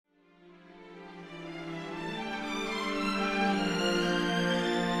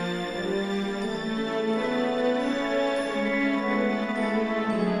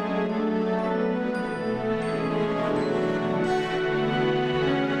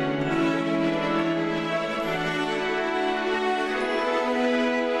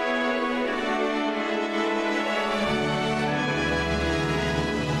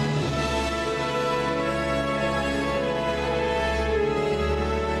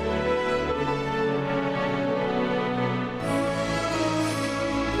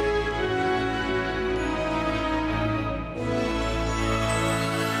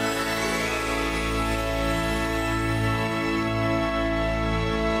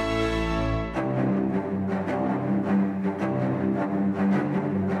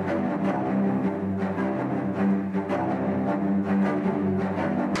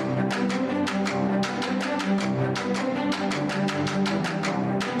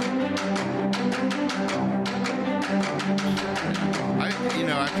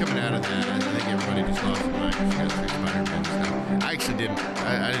not coming out of that. I think everybody just lost their mind because you got 3 Spider-Man stuff. I actually didn't.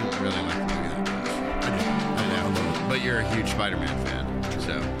 I didn't really like the movie that much. I know, but you're a huge Spider-Man fan,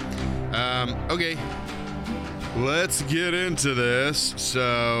 so okay. Let's get into this.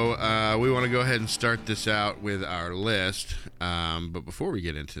 So we want to go ahead and start this out with our list. But before we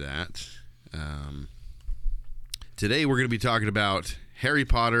get into that, today we're going to be talking about Harry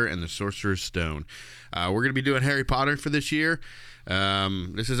Potter and the Sorcerer's Stone. We're going to be doing Harry Potter for this year.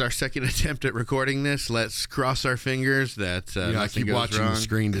 This is our second attempt at recording this. Let's cross our fingers that I nothing keep goes watching wrong. the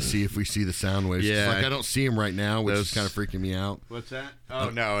screen to see if we see the sound waves. Yeah. Like I don't see them right now, which is kind of freaking me out. What's that? Oh,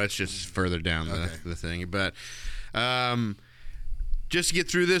 no, it's just further down the thing. But just to get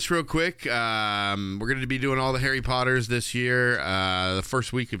through this real quick, we're going to be doing all the Harry Potters this year, the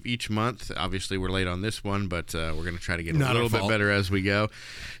first week of each month. Obviously, we're late on this one, but we're going to try to get a little bit better as we go.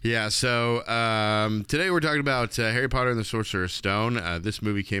 Yeah, so today we're talking about Harry Potter and the Sorcerer's Stone. This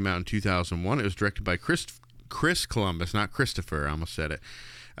movie came out in 2001. It was directed by Chris Columbus, not Christopher. I almost said it.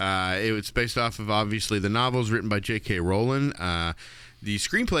 It was based off of, obviously, the novels written by J.K. Rowling. The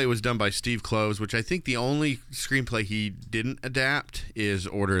screenplay was done by Steve Kloves, which I think the only screenplay he didn't adapt is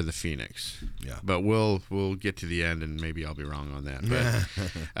Order of the Phoenix. Yeah. But we'll get to the end, and maybe I'll be wrong on that.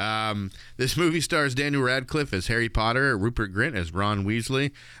 But this movie stars Daniel Radcliffe as Harry Potter, Rupert Grint as Ron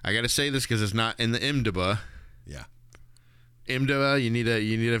Weasley. I got to say this because it's not in the IMDb. Yeah. IMDb, you need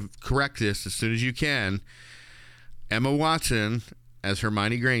to correct this as soon as you can. Emma Watson as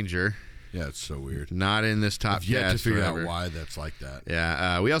Hermione Granger. Yeah, it's so weird. Not in this top cast. You have to figure out why that's like that.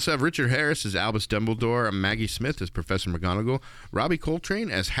 Yeah, we also have Richard Harris as Albus Dumbledore, Maggie Smith as Professor McGonagall, Robbie Coltrane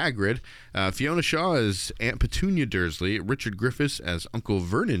as Hagrid, Fiona Shaw as Aunt Petunia Dursley, Richard Griffiths as Uncle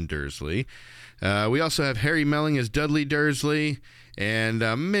Vernon Dursley. We also have Harry Melling as Dudley Dursley, and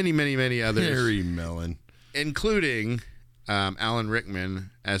many, many, many others. Harry Melling. Including Alan Rickman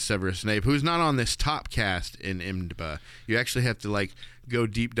as Severus Snape, who's not on this top cast in IMDb. You actually have to go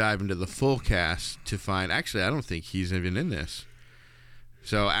deep dive into the full cast to find. Actually, I don't think he's even in this.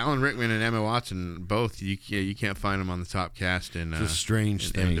 So Alan Rickman and Emma Watson, both you can't find them on the top cast in. It's a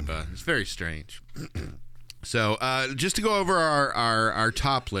strange thing. IMDb. It's very strange. So just to go over our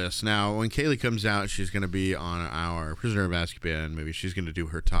top list now, when Kaylee comes out, she's going to be on our Prisoner of Azkaban movie. She's going to do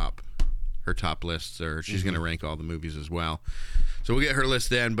her top lists, or she's going to rank all the movies as well. So we'll get her list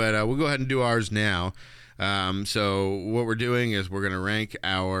then, but we'll go ahead and do ours now. So what we're doing is we're going to rank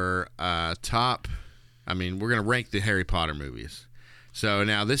our top. We're going to rank the Harry Potter movies. So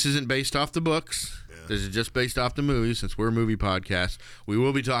now this isn't based off the books. Yeah. This is just based off the movies. Since we're a movie podcast, we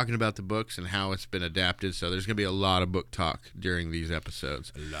will be talking about the books and how it's been adapted. So there's going to be a lot of book talk during these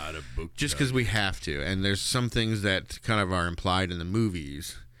episodes. A lot of book just because we have to. And there's some things that kind of are implied in the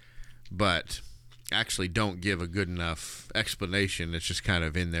movies, but actually don't give a good enough explanation. It's just kind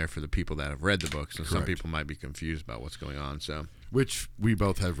of in there for the people that have read the books, and some people might be confused about what's going on. So, which we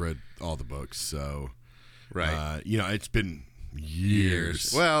both have read all the books, so right. It's been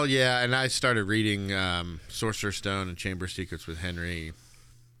years. Well, yeah, and I started reading Sorcerer's Stone and Chamber of Secrets with Henry,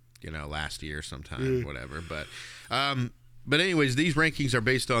 last year sometime, whatever. But anyways, these rankings are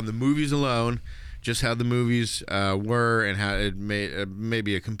based on the movies alone. Just how the movies were, and how it may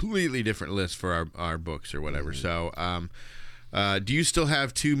be a completely different list for our books or whatever. So, do you still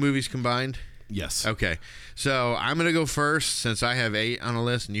have 2 movies combined? Yes. Okay. So I'm going to go first since I have 8 on a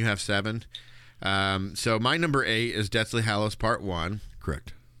list and you have 7. So my number 8 is Deathly Hallows Part 1.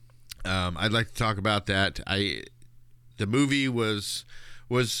 Correct. I'd like to talk about that. The movie was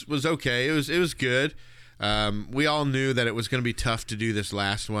okay. It was good. We all knew that it was going to be tough to do this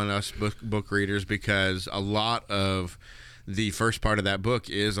last one, us book readers, because a lot of the first part of that book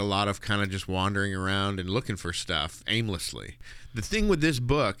is a lot of kind of just wandering around and looking for stuff aimlessly. The thing with this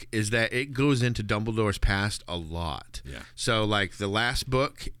book is that it goes into Dumbledore's past a lot. Yeah. So, like the last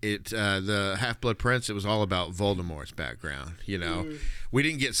book, the Half-Blood Prince, it was all about Voldemort's background. We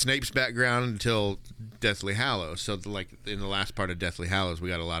didn't get Snape's background until Deathly Hallows. So, in the last part of Deathly Hallows, we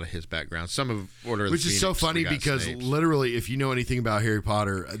got a lot of his background. Some of Order of the Which is so funny because Snape's. Literally, if you know anything about Harry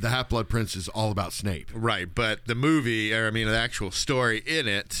Potter, the Half-Blood Prince is all about Snape. Right, but the movie, the actual story in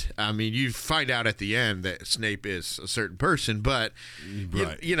it, you find out at the end that Snape is a certain person, but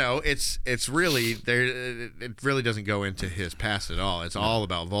right. it's really there. It really doesn't go into his past at all. It's all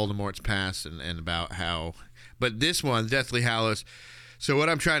about Voldemort's past and about how. But this one, Deathly Hallows. So what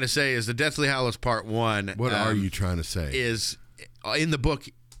I'm trying to say is the Deathly Hallows Part 1. What are you trying to say? Is in the book,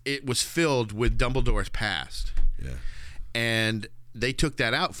 it was filled with Dumbledore's past. Yeah, and they took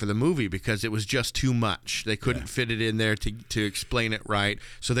that out for the movie because it was just too much. They couldn't fit it in there to explain it right.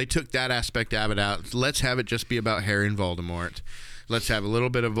 So they took that aspect of it out. Let's have it just be about Harry and Voldemort. Let's have a little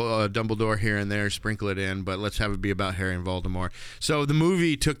bit of Dumbledore here and there, sprinkle it in, but let's have it be about Harry and Voldemort. So the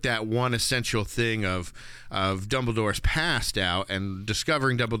movie took that one essential thing of Dumbledore's past out and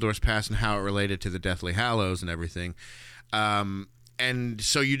discovering Dumbledore's past and how it related to the Deathly Hallows and everything. And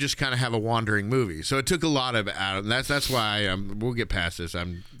so you just kind of have a wandering movie. So it took a lot of out. And that's why we'll get past this.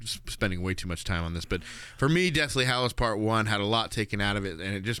 I'm spending way too much time on this. But for me, Deathly Hallows Part 1 had a lot taken out of it,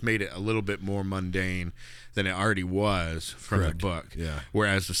 and it just made it a little bit more mundane than it already was from the book. Yeah.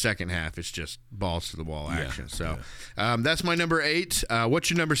 Whereas the second half, it's just balls to the wall action. So that's my number 8. What's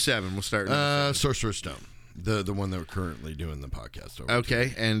your number 7? We'll start. Sorcerer's Stone. The one that we're currently doing the podcast over.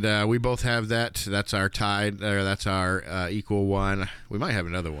 Okay, and we both have that. That's our tied, or that's our equal one. We might have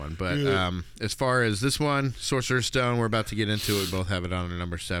another one, but as far as this one, Sorcerer's Stone, we're about to get into it. We both have it on our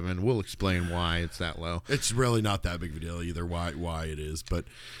number 7. We'll explain why it's that low. It's really not that big of a deal either. Why it is, but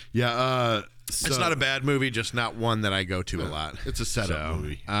yeah, it's not a bad movie, just not one that I go to a lot. It's a setup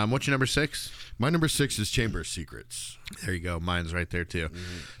movie. What's your number 6? My number 6 is Chamber of Secrets. There you go. Mine's right there, too.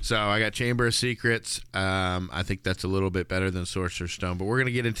 So I got Chamber of Secrets. I think that's a little bit better than Sorcerer's Stone, but we're going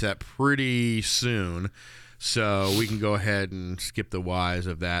to get into that pretty soon. So we can go ahead and skip the whys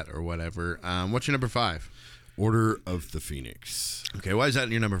of that or whatever. What's your number 5? Order of the Phoenix. Okay, why is that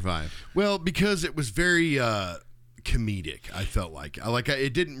in your number 5? Well, because it was very comedic. I felt like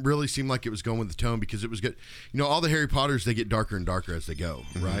it didn't really seem like it was going with the tone, because it was good. All the Harry Potters, they get darker and darker as they go,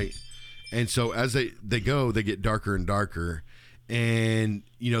 right? And so as they go, they get darker and darker. And,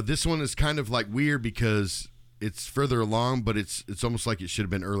 this one is kind of like weird because it's further along, but it's almost like it should have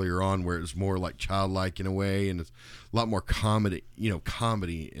been earlier on, where it was more like childlike in a way, and it's a lot more comedy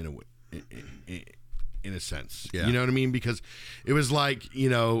in a way, in a sense. Yeah. You know what I mean? Because it was like,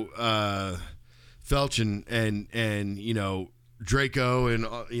 Felch and Draco and,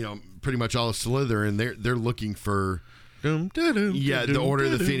 pretty much all of Slytherin, they're looking for... the Order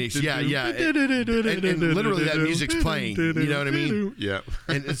of the Phoenix. And literally that music's playing. You know what I mean? Yeah.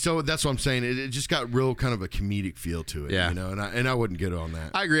 And so that's what I'm saying. It just got real kind of a comedic feel to it. Yeah. And I wouldn't get on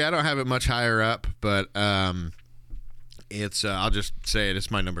that. I agree. I don't have it much higher up, but it's I'll just say it's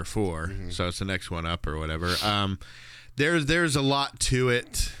my number 4, so it's the next one up or whatever. There's a lot to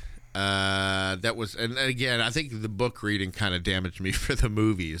it. That was, and again, I think the book reading kind of damaged me for the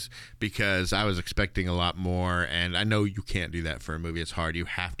movies, because I was expecting a lot more, and I know you can't do that for a movie. It's hard. You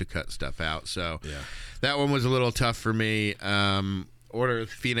have to cut stuff out. So that one was a little tough for me. Order of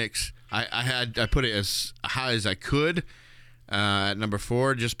the Phoenix, I put it as high as I could at number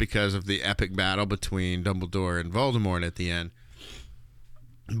 4, just because of the epic battle between Dumbledore and Voldemort at the end.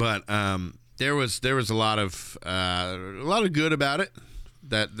 But there was a lot of good about it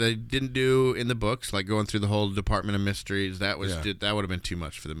that they didn't do in the books, like going through the whole Department of Mysteries. That would have been too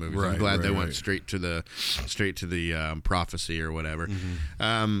much for the movies. I'm glad they went straight to the prophecy or whatever.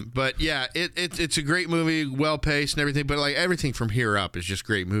 But yeah, it's a great movie, well paced and everything. But like everything from here up is just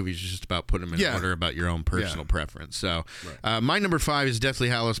great movies. It's just about putting them in order about your own personal preference. So my number 5 is Deathly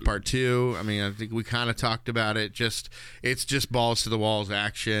Hallows Part 2. I mean, I think we kind of talked about it. It's just balls to the walls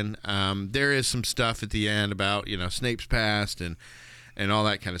action. There is some stuff at the end about Snape's past and all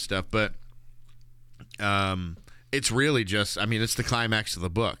that kind of stuff, but it's really just, I mean, it's the climax of the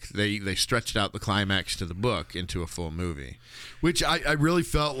book. They stretched out the climax to the book into a full movie, which I really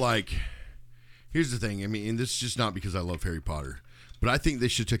felt like. Here's the thing, I mean, and this is just not because I love Harry Potter, but I think they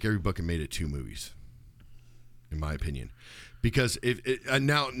should have took every book and made it 2 movies, in my opinion, because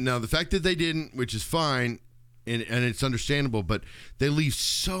now the fact that they didn't, which is fine, and it's understandable, but they leave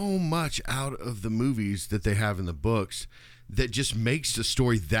so much out of the movies that they have in the books that just makes the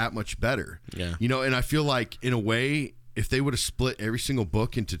story that much better. Yeah. And I feel like, in a way, if they would have split every single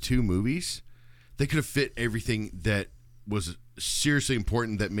book into 2 movies, they could have fit everything that was seriously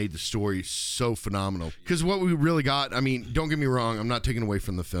important that made the story so phenomenal. Because what we really got, I mean, don't get me wrong, I'm not taking away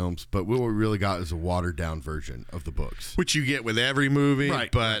from the films, but what we really got is a watered down version of the books, which you get with every movie.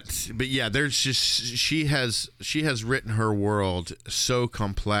 Right. But yeah, there's just she has written her world so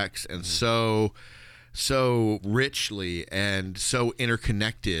complex and so richly and so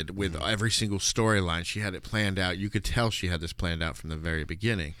interconnected with every single storyline. She had it planned out. You could tell she had this planned out from the very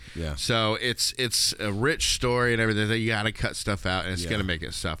beginning. Yeah. So it's a rich story and everything. You got to cut stuff out, and it's going to make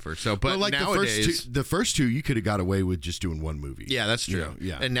it suffer. So, but like nowadays, the first two, you could have got away with just doing 1 movie. Yeah, that's true.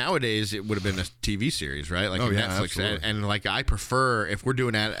 Yeah. And nowadays, it would have been a TV series, right? Like Netflix. Absolutely. And like, I prefer, if we're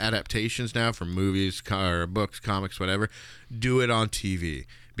doing adaptations now from movies or books, comics, whatever, do it on TV,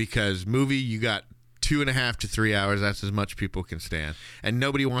 because movie, you got 2.5 to 3 hours. That's as much people can stand, and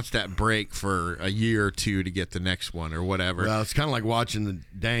nobody wants that break for a year or two to get the next one or whatever. Well, it's kind of like watching the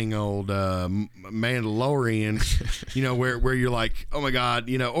dang old Mandalorian, where you're like, oh my god,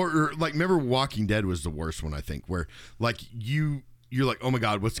 or like remember Walking Dead was the worst one, I think, where like you're like, oh my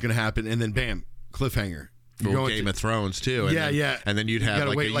god, what's gonna happen, and then bam, cliffhanger. Game of Thrones too, and and then you'd have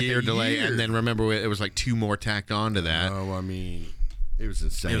like a year delay, and then remember it was like 2 more tacked on to that. Oh, I mean, it was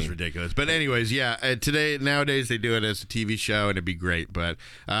insane. It was ridiculous. But anyways, yeah. Nowadays they do it as a TV show, and it'd be great. But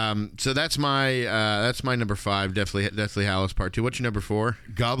so that's my number 5, Deathly Hallows Part 2. What's your number 4?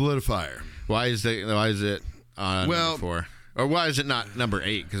 Goblet of Fire. Why is it number 4? Or why is it not number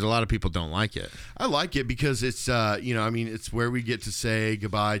 8? Because a lot of people don't like it. I like it because it's it's where we get to say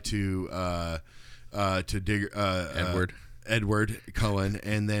goodbye to Edward Cullen,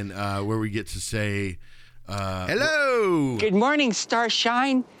 and then where we get to say hello. Good morning,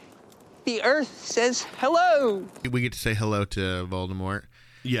 Starshine. The Earth says hello. We get to say hello to Voldemort.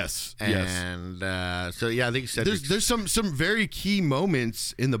 Yes, and so yeah, I think there's some very key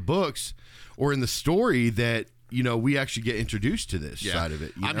moments in the books or in the story that we actually get introduced to this side of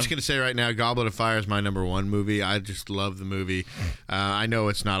it. I'm just going to say right now, Goblet of Fire is my number 1 movie. I just love the movie. I know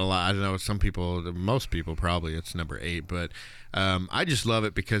it's not a lot. I know most people probably it's number 8, but I just love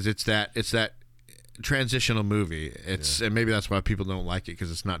it because it's that transitional movie. And maybe that's why people don't like it,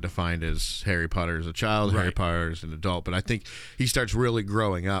 because it's not defined as Harry Potter as a child, Harry Potter as an adult. But I think he starts really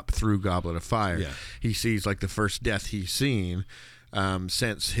growing up through Goblet of Fire. Yeah. He sees like the first death he's seen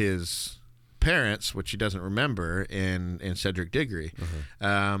since his parents, which he doesn't remember in Cedric Diggory.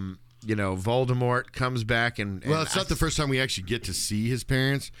 Voldemort comes back and well, it's not the first time we actually get to see his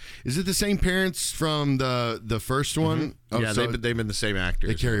parents. Is it the same parents from the first one? Mm-hmm. Yeah, so they've been the same actors.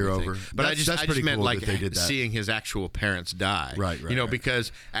 They carry over. But I just meant cool like that they did that. seeing his actual parents die. Right.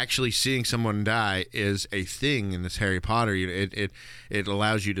 Because actually seeing someone die is a thing in this Harry Potter. It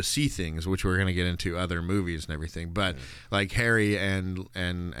allows you to see things, which we're going to get into other movies and everything. But like Harry and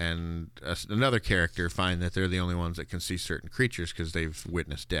another character find that they're the only ones that can see certain creatures because they've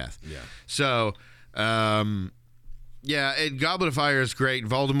witnessed death. Yeah. So, Goblet of Fire is great.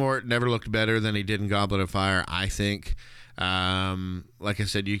 Voldemort never looked better than he did in Goblet of Fire, I think. Like I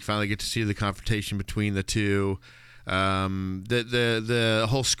said, you finally get to see the confrontation between the two. The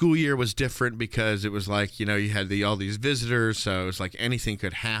whole school year was different because it was like, you had all these visitors, so it was like anything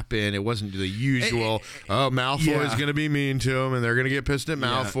could happen. It wasn't the usual, Malfoy's going to be mean to him and they're going to get pissed at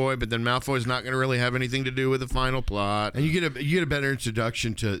Malfoy, but then Malfoy's not going to really have anything to do with the final plot. And you get a better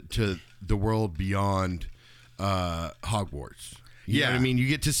introduction to the world beyond Hogwarts. You know what I mean? You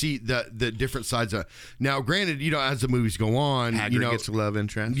get to see the different sides of. Now, granted, as the movies go on, Hagrid gets a love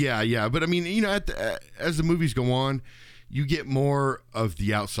interest. Yeah. But I mean, as the movies go on, you get more of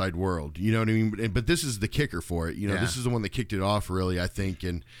the outside world. You know what I mean? But this is the kicker for it. This is the one that kicked it off, really. I think,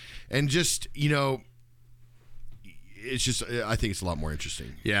 and just it's just I think it's a lot more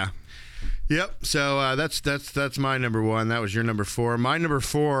interesting. Yeah. Yep. So that's my number 1. That was your number 4. My number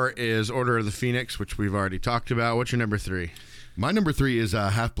 4 is Order of the Phoenix, which we've already talked about. What's your number 3? My number 3 is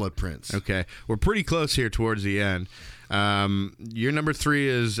Half-Blood Prince. Okay. We're pretty close here towards the end. Your number 3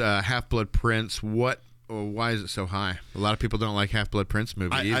 is Half-Blood Prince. Why is it so high? A lot of people don't like Half-Blood Prince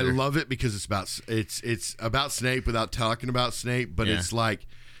movie either. I love it because it's about Snape without talking about Snape, but it's like,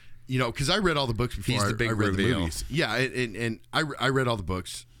 because I read all the books before I read the movies. Yeah, and I read all the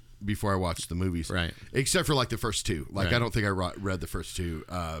books before I watched the movies. Right. Except for like the first 2. I don't think I read the first 2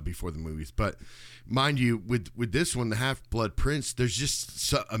 before the movies, but mind you, with this one, the Half-Blood Prince, there's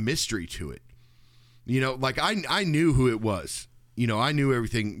just a mystery to it. I knew who it was. I knew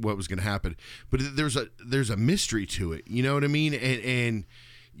everything what was going to happen, but there's a mystery to it. You know what I mean? And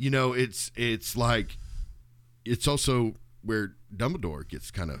it's like it's also where Dumbledore gets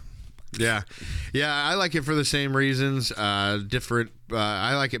kind of. Yeah, I like it for the same reasons. Different.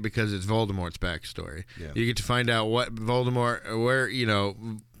 I like it because it's Voldemort's backstory. Yeah. You get to find out what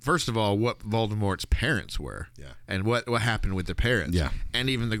first of all, what Voldemort's parents were, and what happened with the parents, and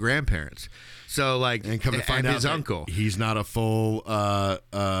even the grandparents. So and come to find out his uncle, he's not a full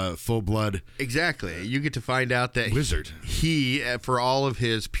blood. Exactly. You get to find out that wizard. He for all of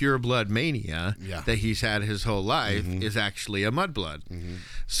his pure blood mania that he's had his whole life, is actually a mudblood. Mm-hmm.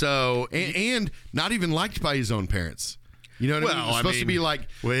 So and not even liked by his own parents. You know what I mean? It's supposed to be like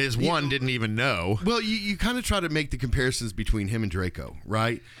his one didn't even know. Well, you kind of try to make the comparisons between him and Draco,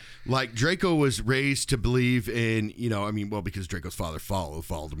 right? Like Draco was raised to believe in, because Draco's father followed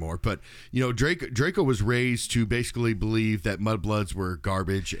Voldemort, but Draco was raised to basically believe that mudbloods were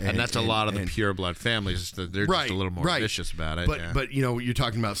garbage, and that's a lot of the pure blood families. They're just a little more vicious about it. But you're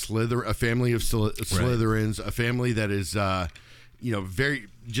talking about a family of Slytherins, a family that is very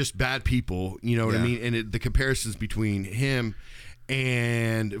just bad people. You know what I mean? And the comparisons between him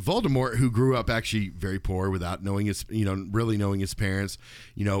and Voldemort, who grew up actually very poor without knowing really knowing his parents,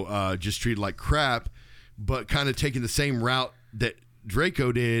 just treated like crap, but kind of taking the same route that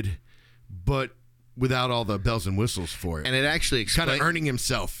Draco did, but without all the bells and whistles for it. And it actually kind of earning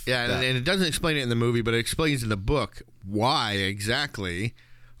himself. Yeah, and it doesn't explain it in the movie, but it explains in the book why exactly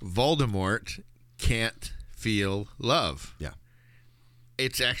Voldemort can't feel love. Yeah.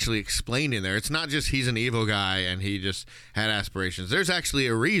 It's actually explained in there. It's not just he's an evil guy and he just had aspirations. There's actually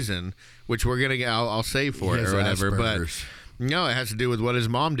a reason, which I'll save for it or whatever. Asperger's. But no, it has to do with what his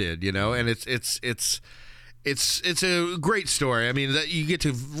mom did, and it's a great story. I mean, you get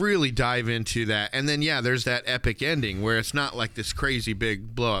to really dive into that, and then there's that epic ending where it's not like this crazy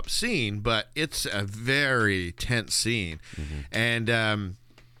big blow up scene, but it's a very tense scene, and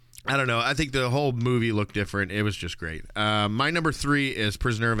I don't know. I think the whole movie looked different. It was just great. My number 3 is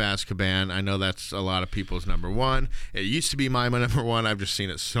Prisoner of Azkaban. I know that's a lot of people's number 1. It used to be my number 1. I've just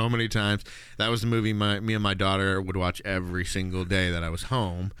seen it so many times. That was the movie me and my daughter would watch every single day that I was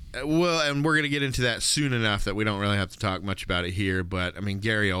home. Well, and we're going to get into that soon enough that we don't really have to talk much about it here. But, I mean,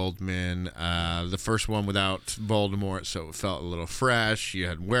 Gary Oldman, the first one without Voldemort, so it felt a little fresh. You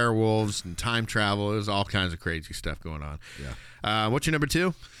had werewolves and time travel. It was all kinds of crazy stuff going on. Yeah. What's your number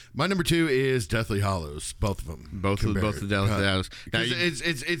 2? My number 2 is Deathly Hallows. Both of them. Both the Deathly Hallows.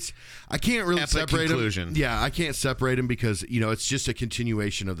 It's I can't really separate them. Yeah, I can't separate them because it's just a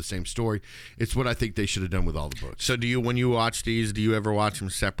continuation of the same story. It's what I think they should have done with all the books. So when you watch these, do you ever watch them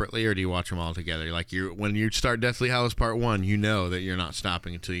separately or do you watch them all together? Like when you start Deathly Hallows Part 1, you know that you're not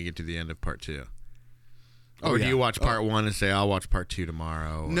stopping until you get to the end of Part 2. Or do you watch Part 1 and say, I'll watch Part 2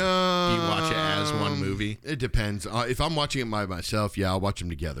 tomorrow? No. Do you watch it as one movie? It depends. If I'm watching it by myself, I'll watch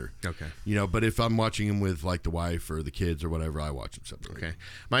them together. Okay. But if I'm watching them with like the wife or the kids or whatever, I watch them separately. Okay.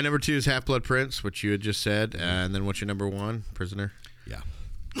 My number 2 is Half-Blood Prince, which you had just said. And then what's your number 1? Prisoner? Yeah.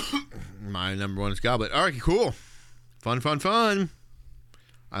 My number 1 is Goblet. All right, cool. Fun.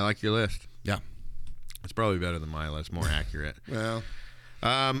 I like your list. Yeah. It's probably better than my list, more accurate. Well...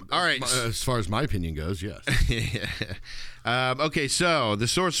 all right. As far as my opinion goes, yes. Okay, so the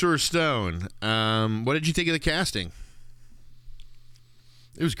Sorcerer's Stone. What did you think of the casting?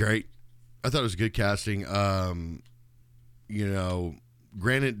 It was great. I thought it was good casting.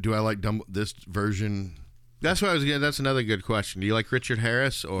 Granted, do I like this version? That's what I was. That's another good question. Do you like Richard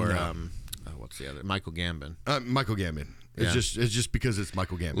Harris or No. What's the other? Michael Gambon. Michael Gambon. It's just because it's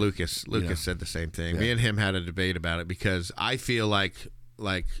Michael Gambon. Lucas said the same thing. Me and him had a debate about it because I feel like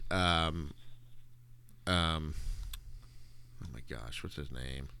oh my gosh, what's his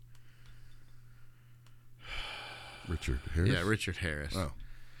name? Richard Harris? Yeah, Richard Harris. Oh.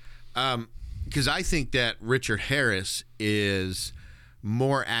 Because I think that Richard Harris is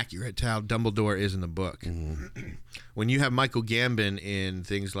more accurate to how Dumbledore is in the book. Mm-hmm. When you have Michael Gambon in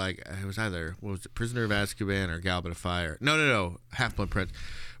things like, it was either, Prisoner of Azkaban or Goblet of Fire? No, Half-Blood Prince,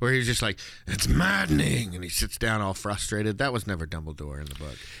 where he's just like, it's maddening, and he sits down all frustrated. That was never Dumbledore in the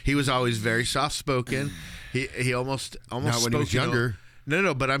book. He was always very soft-spoken. He almost Not when spoke he was younger.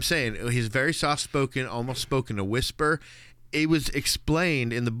 No, but I'm saying he's very soft-spoken, almost spoken a whisper. It was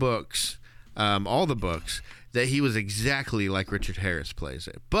explained in the books, all the books, that he was exactly like Richard Harris plays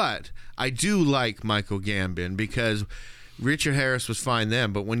it. But I do like Michael Gambon because Richard Harris was fine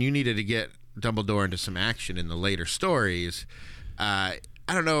then, but when you needed to get Dumbledore into some action in the later stories, I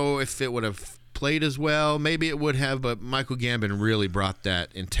don't know if it would have played as well. Maybe it would have, but Michael Gambon really brought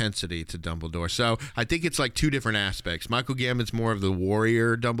that intensity to Dumbledore. So I think it's like two different aspects. Michael Gambon's more of the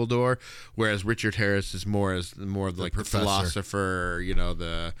warrior Dumbledore, whereas Richard Harris is more of like the philosopher,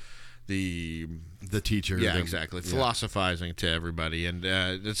 the teacher. Yeah, exactly. Philosophizing to everybody.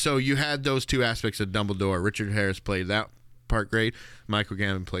 And so you had those two aspects of Dumbledore. Richard Harris played that part great. Michael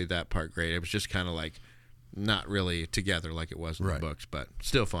Gambon played that part great. It was just kind of like not really together like it was in the books, but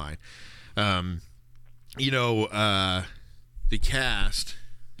still fine. The cast.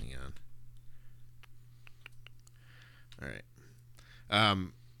 Hang on. All right.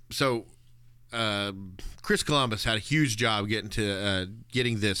 Chris Columbus had a huge job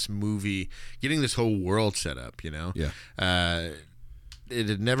getting this movie, getting this whole world set up, Yeah. it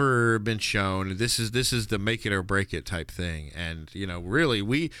had never been shown. This is the make it or break it type thing. And really,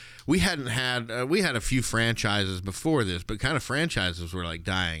 we hadn't had we had a few franchises before this, but kind of franchises were like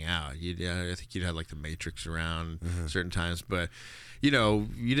dying out. I think you'd had like the Matrix around certain times, but you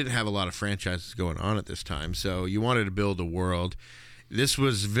didn't have a lot of franchises going on at this time. So you wanted to build a world. This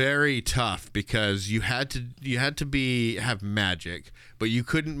was very tough because you had to have magic, but you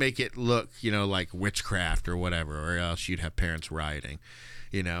couldn't make it look, like witchcraft or whatever, or else you'd have parents rioting.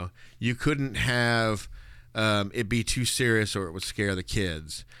 You couldn't have it be too serious or it would scare the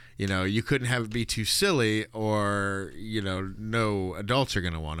kids. You couldn't have it be too silly or, no adults are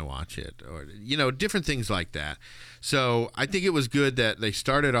going to want to watch it or, different things like that. So I think it was good that they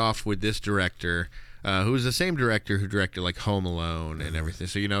started off with this director, who was the same director who directed like Home Alone and everything.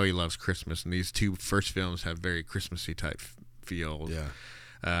 So he loves Christmas, and these two first films have very Christmassy type feel.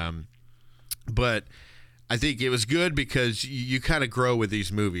 Yeah. But I think it was good because you kind of grow with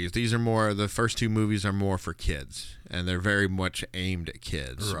these movies. The first two movies are more for kids, and they're very much aimed at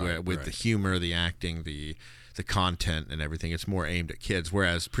kids with the humor, the acting, the content, and everything. It's more aimed at kids.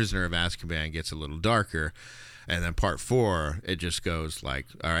 Whereas Prisoner of Azkaban gets a little darker, and then Part 4 it just goes like,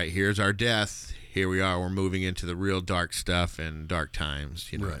 all right, here's our death. Here we are. We're moving into the real dark stuff and dark times,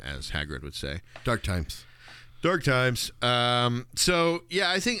 as Hagrid would say. Dark times. Dark times. So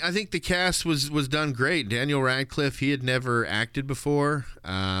yeah, I think the cast was done great. Daniel Radcliffe, he had never acted before,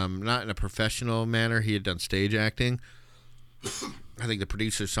 not in a professional manner. He had done stage acting. I think the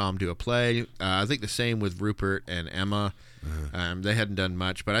producers saw him do a play. I think the same with Rupert and Emma. They hadn't done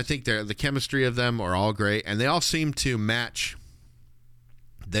much, but I think the chemistry of them are all great, and they all seem to match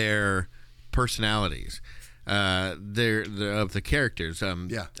their personalities. Of the characters.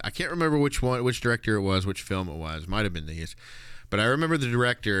 I can't remember which director it was, which film it was. Might have been these, but I remember the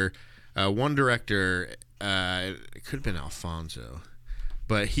director. One director, it could have been Alfonso,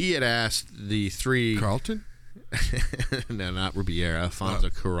 but he had asked the three. Carlton? No, not Rubiera. Alfonso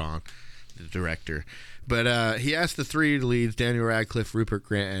Cuarón, the director. But he asked the three leads, Daniel Radcliffe, Rupert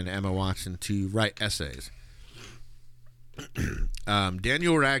Grint, and Emma Watson, to write essays.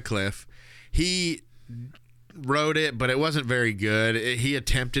 Daniel Radcliffe, he wrote it, but it wasn't very good. He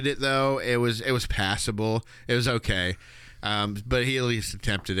attempted it though. It was passable. It was okay, but he at least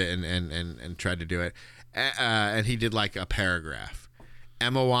attempted it and tried to do it. And he did like a paragraph.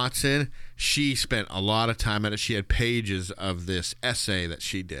 Emma Watson, she spent a lot of time on it. She had pages of this essay that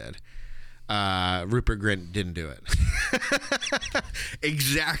she did. Rupert Grint didn't do it.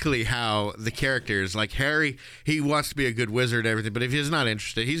 Exactly how the characters, like Harry, he wants to be a good wizard and everything, but if he's not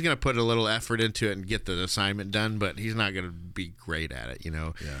interested, he's going to put a little effort into it and get the assignment done, but he's not going to be great at it,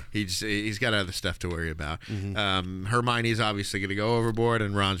 Yeah. He's got other stuff to worry about. Mm-hmm. Hermione's obviously going to go overboard,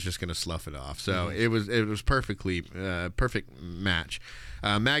 and Ron's just going to slough it off. So it was perfect match.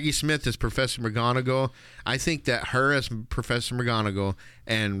 Maggie Smith as Professor McGonagall. I think that her as Professor McGonagall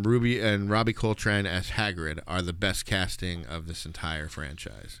and Robbie Coltrane as Hagrid are the best casting of this entire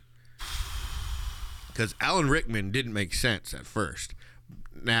franchise. Because Alan Rickman didn't make sense at first.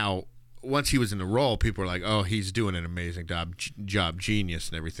 Now, once he was in the role, people were like, "Oh, he's doing an amazing job, genius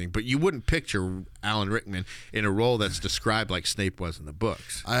and everything." But you wouldn't picture Alan Rickman in a role that's described like Snape was in the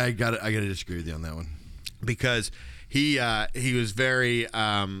books. I got to disagree with you on that one, because he was very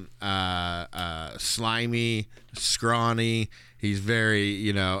slimy, scrawny. He's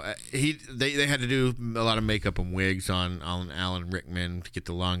very, they had to do a lot of makeup and wigs on Alan Rickman to get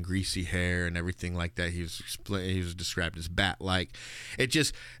the long greasy hair and everything like that. He was described as bat-like.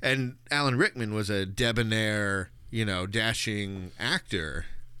 And Alan Rickman was a debonair, dashing actor,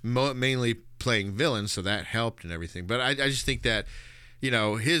 mainly playing villains, so that helped and everything. But I just think that,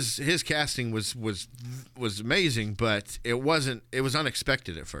 his casting was amazing, but it was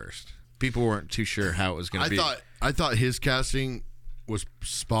unexpected at first. People weren't too sure how it was going to be. I thought his casting was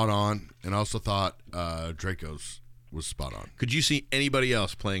spot on, and I also thought Draco's was spot on. Could you see anybody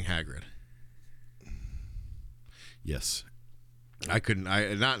else playing Hagrid? Yes. I couldn't.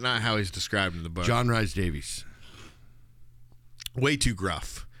 Not how he's described in the book. John Rhys Davies. Way too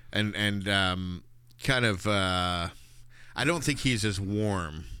gruff and kind of. I don't think he's as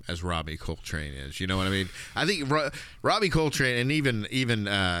warm as Robbie Coltrane is. You know what I mean? I think Robbie Coltrane, and even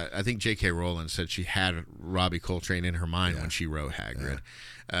I think J.K. Rowling said she had Robbie Coltrane in her mind when she wrote Hagrid.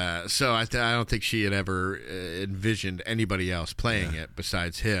 Yeah. So I don't think she had ever envisioned anybody else playing it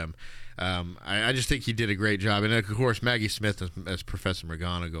besides him. I just think he did a great job, and of course Maggie Smith as Professor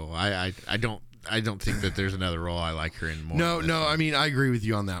McGonagall. I don't think that there's another role I like her in more. No. I mean, I agree with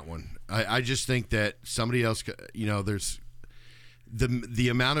you on that one. I just think that somebody else, the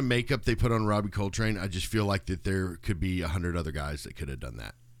amount of makeup they put on Robbie Coltrane, I just feel like that there could be 100 other guys that could have done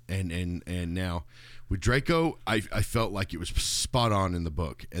that. And now with Draco, I felt like it was spot on in the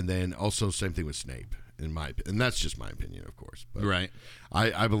book, and then also same thing with Snape and that's just my opinion, of course. But right.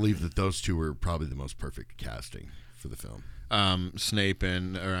 I believe that those two were probably the most perfect casting for the film. Snape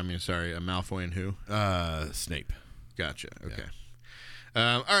Malfoy and who? Snape. Gotcha. Okay.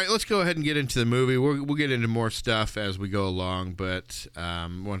 Yeah. All right, let's go ahead and get into the movie. We'll get into more stuff as we go along, but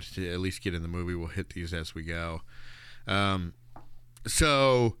wanted to at least get in the movie. We'll hit these as we go.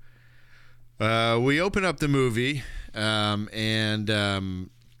 So we open up the movie, and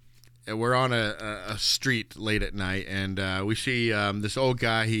we're on a street late at night, and we see this old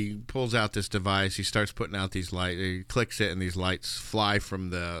guy. He pulls out this device. He starts putting out these lights. He clicks it, and these lights fly from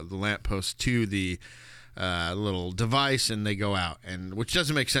the lamppost to the little device, and they go out, and which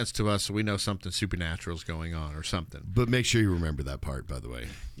doesn't make sense to us, so we know something supernatural is going on or something. But make sure you remember that part, by the way.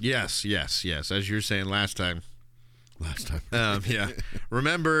 Yes. As you were saying last time. Yeah.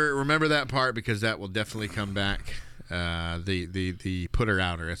 Remember that part, because that will definitely come back. The putter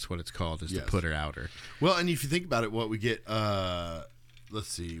outer, that's what it's called, is yes. The putter outer. Well, and if you think about it, what we get, let's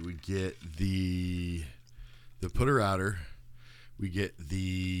see, we get the putter outer, we get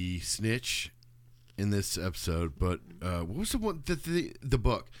the snitch in this episode, but what was the one, the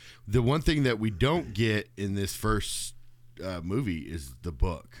book? The one thing that we don't get in this first movie is the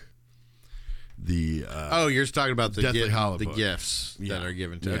book. You're talking about the gifts that are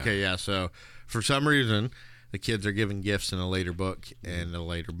given to. Yeah. Okay, yeah. So for some reason, the kids are given gifts in a later book and a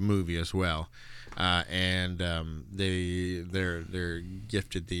later movie as well, and they're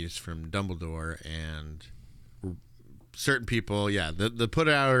gifted these from Dumbledore, and certain people. Yeah, the put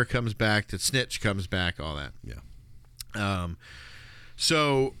outer comes back, the snitch comes back, all that. Yeah.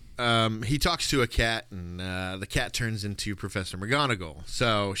 So. He talks to a cat, and the cat turns into Professor McGonagall.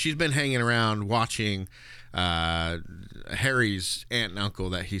 So she's been hanging around watching Harry's aunt and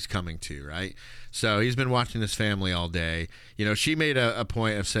uncle that he's coming to, right? So he's been watching this family all day. You know, she made a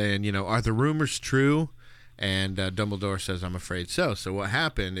point of saying, you know, are the rumors true? And Dumbledore says, I'm afraid so. So what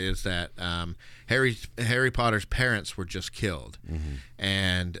happened is that Harry Potter's parents were just killed,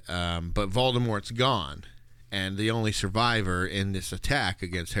 and but Voldemort's gone. And the only survivor in this attack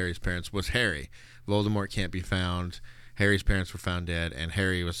against Harry's parents was Harry. Voldemort can't be found. Harry's parents were found dead, and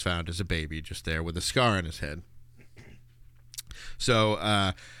Harry was found as a baby just there with a scar on his head. So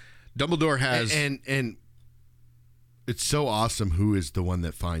Dumbledore has... And it's so awesome who is the one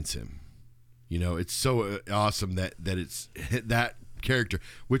that finds him. You know, it's so awesome that it's that character,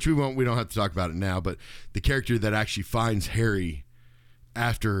 which we don't have to talk about it now, but the character that actually finds Harry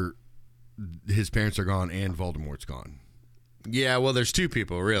after... his parents are gone and Voldemort's gone. Yeah, well, there's two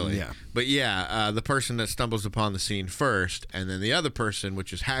people, really. Yeah. But yeah, the person that stumbles upon the scene first, and then the other person,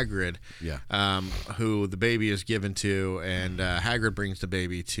 which is Hagrid, who the baby is given to, and Hagrid brings the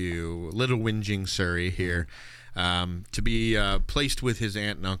baby to Little Whinging Surrey here to be placed with his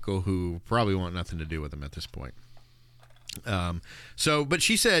aunt and uncle, who probably want nothing to do with him at this point. But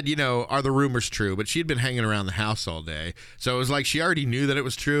she said, you know, are the rumors true? But she'd been hanging around the house all day. So it was like she already knew that it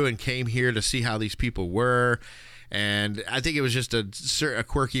was true and came here to see how these people were. And I think it was just a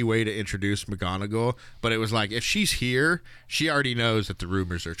quirky way to introduce McGonagall. But it was like, if she's here, she already knows that the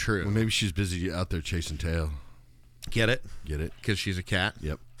rumors are true. Well, maybe she's busy out there chasing tail. Get it? Get it? Because she's a cat?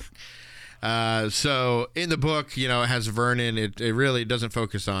 Yep. So in the book, you know, it has Vernon. It really doesn't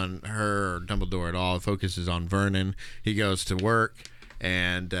focus on her or Dumbledore at all. It focuses on Vernon. He goes to work,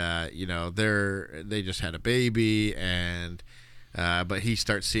 and you know, they just had a baby, and but he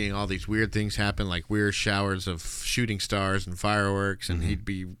starts seeing all these weird things happen, like weird showers of shooting stars and fireworks, and he'd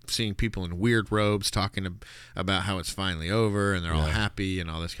be seeing people in weird robes talking about how it's finally over, and they're all happy and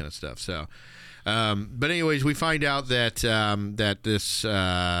all this kind of stuff. So. But anyways, we find out that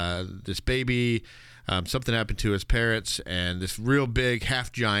this baby, something happened to his parents, and this real big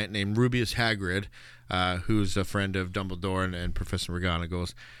half giant named Rubius Hagrid, who's a friend of Dumbledore and Professor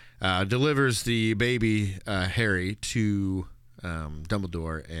McGonagall's, delivers the baby Harry to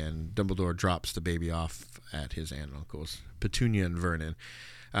Dumbledore, and Dumbledore drops the baby off at his aunt and uncle's, Petunia and Vernon.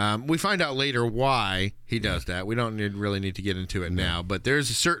 We find out later why he does that. We don't really need to get into it now, but there's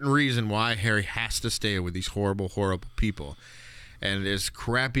a certain reason why Harry has to stay with these horrible, horrible people. And as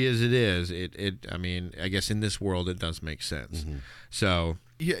crappy as it is, I mean, I guess in this world it does make sense. So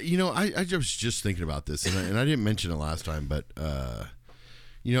yeah, you know, I was just thinking about this, and I didn't mention it last time, but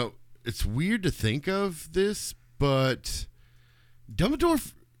you know, it's weird to think of this, but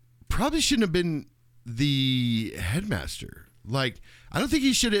Dumbledore probably shouldn't have been the headmaster. Like, I don't think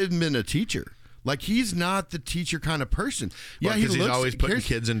he should have been a teacher. Like, he's not the teacher kind of person. Yeah, he's always putting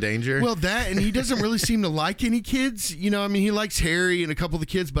kids in danger. Well, and he doesn't really seem to like any kids. You know, I mean, he likes Harry and a couple of the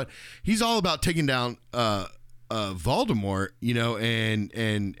kids, but he's all about taking down Voldemort, you know, and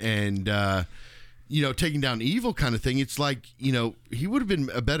you know, taking down evil kind of thing. It's like, you know, he would have been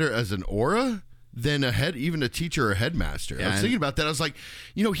better as an aura than even a teacher or a headmaster. Yeah, I was thinking about that. I was like,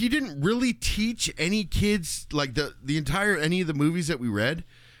 you know, he didn't really teach any kids, like the entire, any of the movies that we read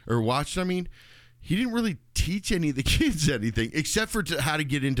or watched, I mean, he didn't really teach any of the kids anything except for how to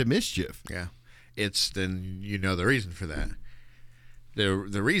get into mischief. Yeah. Then you know the reason for that.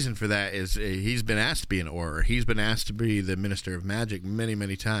 The reason for that is he's been asked to be an Auror. He's been asked to be the Minister of Magic many,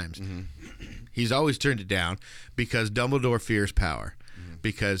 many times. Mm-hmm. He's always turned it down because Dumbledore fears power. Mm-hmm.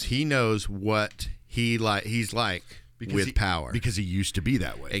 Because he knows what he's like with power. Because he used to be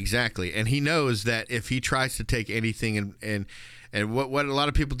that way. Exactly. And he knows that if he tries to take anything and what a lot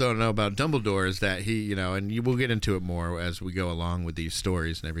of people don't know about Dumbledore is that he, you know, and we'll get into it more as we go along with these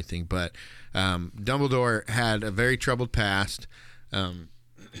stories and everything, but Dumbledore had a very troubled past.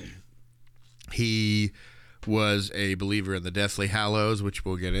 He was a believer in the Deathly Hallows, which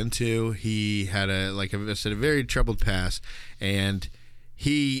we'll get into. He had a very troubled past, and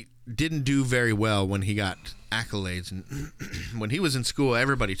he didn't do very well when he got accolades. And when he was in school,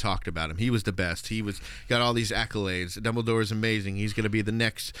 everybody talked about him. He was the best. He got all these accolades. Dumbledore is amazing. He's going to be the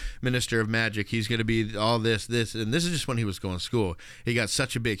next Minister of Magic. He's going to be all this, and this is just when he was going to school. He got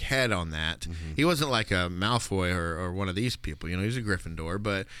such a big head on that. Mm-hmm. He wasn't like a Malfoy or one of these people. You know, he's a Gryffindor,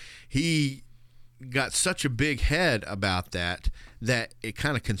 but he got such a big head about that it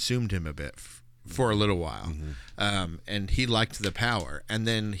kind of consumed him a bit for a little while. Mm-hmm. And he liked the power. And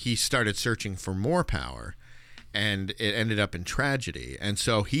then he started searching for more power, and it ended up in tragedy. And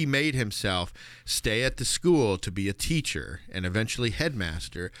so he made himself stay at the school to be a teacher and eventually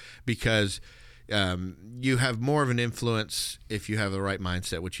headmaster, because you have more of an influence if you have the right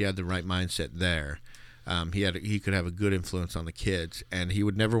mindset, which he had the right mindset there. He could have a good influence on the kids, and he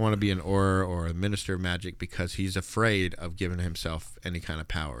would never want to be an Auror or a Minister of Magic because he's afraid of giving himself any kind of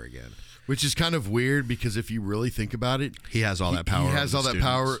power again. Which is kind of weird, because if you really think about it, he has all that power. He has all that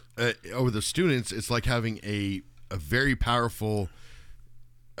power over the students. It's like having a very powerful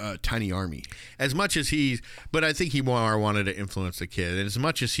tiny army. As much as but I think he more wanted to influence the kid, and as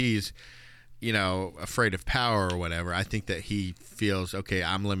much as he's, you know, afraid of power or whatever, I think that he feels, okay,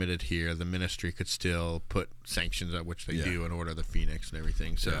 I'm limited here. The ministry could still put sanctions on which they do and order the Phoenix and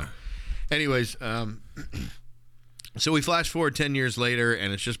everything. So, anyways, so we flash forward 10 years later,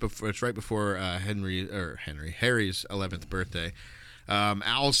 and it's right before Harry's 11th birthday.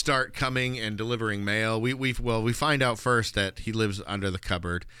 Owls start coming and delivering mail. We find out first that he lives under the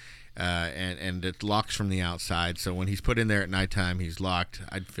cupboard. And it locks from the outside, so when he's put in there at nighttime, he's locked.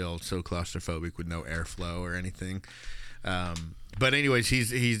 I'd feel so claustrophobic with no airflow or anything. But anyways,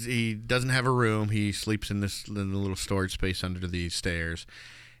 he doesn't have a room. He sleeps in the little storage space under the stairs,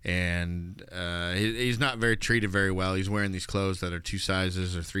 and he's not treated very well. He's wearing these clothes that are 2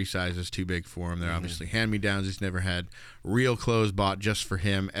 sizes or 3 sizes too big for him. They're obviously hand-me-downs. He's never had real clothes bought just for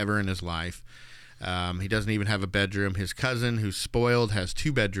him ever in his life. He doesn't even have a bedroom. His cousin, who's spoiled, has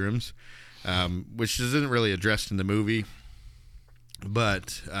 2 bedrooms, which isn't really addressed in the movie.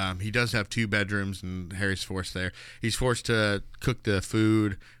 But he does have 2 bedrooms, and Harry's forced there. He's forced to cook the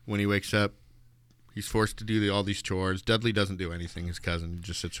food when he wakes up. He's forced to do all these chores. Dudley doesn't do anything. His cousin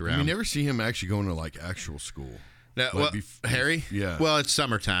just sits around. You never see him actually going to, like, actual school. Harry? Yeah. Well, it's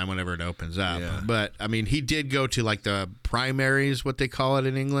summertime whenever it opens up. Yeah. But, I mean, he did go to, like, the primaries, what they call it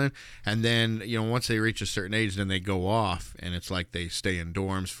in England. And then, you know, once they reach a certain age, then they go off. And it's like they stay in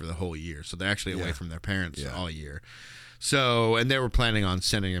dorms for the whole year. So they're actually away from their parents all year. So, and they were planning on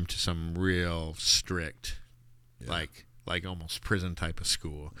sending him to some real strict, like almost prison type of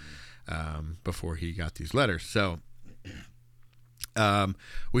school before he got these letters. So,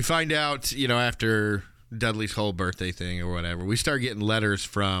 we find out, you know, after Dudley's whole birthday thing or whatever, we start getting letters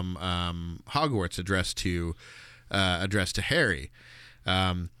from Hogwarts addressed to Harry.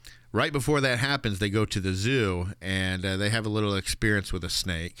 Right before that happens, they go to the zoo, and they have a little experience with a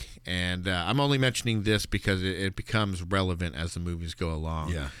snake. And I'm only mentioning this because it becomes relevant as the movies go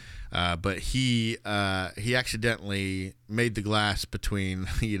along. Yeah. But he accidentally made the glass between,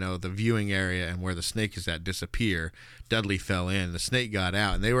 you know, the viewing area and where the snake is at disappear. Dudley fell in. The snake got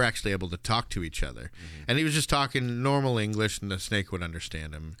out, and they were actually able to talk to each other. Mm-hmm. And he was just talking normal English, and the snake would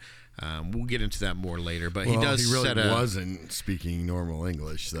understand him. We'll get into that more later, but he wasn't speaking normal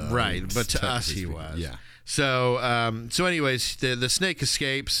English, though. Right, but to us he was. Yeah. So anyways, the snake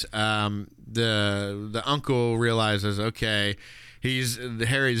escapes. The uncle realizes, okay,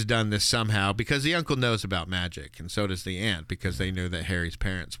 Harry's done this somehow because the uncle knows about magic, and so does the aunt, because they knew that Harry's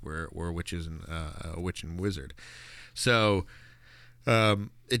parents were witches and a witch and wizard. So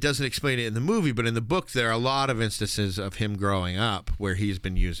it doesn't explain it in the movie, but in the book there are a lot of instances of him growing up where he's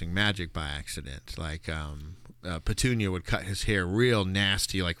been using magic by accident. Like Petunia would cut his hair real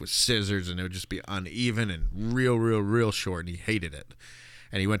nasty, like with scissors, and it would just be uneven and real short, and he hated it.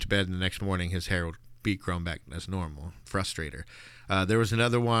 And he went to bed, and the next morning his hair would be grown back as normal. Frustrate her. There was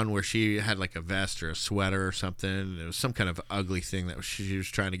another one where she had like a vest or a sweater or something. It was some kind of ugly thing that she was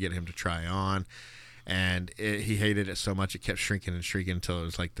trying to get him to try on, and he hated it so much it kept shrinking and shrinking until it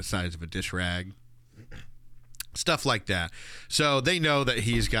was like the size of a dish rag. Stuff like that. So they know that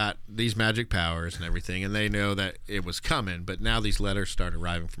he's got these magic powers and everything, and they know that it was coming, but now these letters start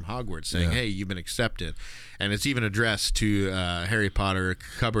arriving from Hogwarts saying, hey, you've been accepted. And it's even addressed to Harry Potter,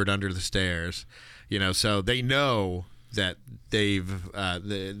 cupboard under the stairs. You know, so they know that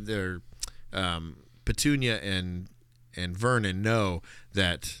they're Petunia and Vernon know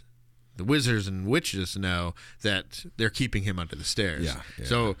that the wizards and witches know that they're keeping him under the stairs. Yeah.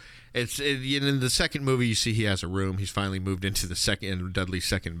 So in the second movie, you see he has a room. He's finally moved into Dudley's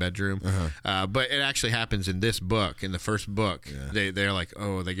second bedroom. But it actually happens in this book. In the first book, they're like,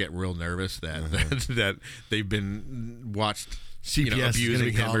 they get real nervous that they've been watched. CPS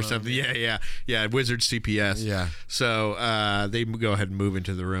abusing him or something. Yeah. Wizard CPS. Yeah. So they go ahead and move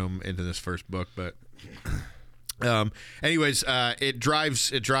into the room into this first book, but. Anyways, it drives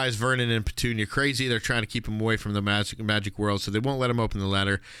Vernon and Petunia crazy. They're trying to keep him away from the magic world, so they won't let him open the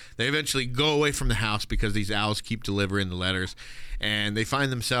letter. They eventually go away from the house because these owls keep delivering the letters, and they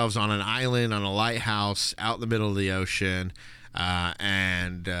find themselves on an island on a lighthouse out in the middle of the ocean.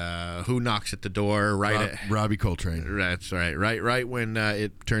 And who knocks at the door? Robbie Coltrane. That's right. Right when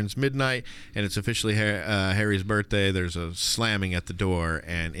it turns midnight and it's officially Harry's birthday, there's a slamming at the door,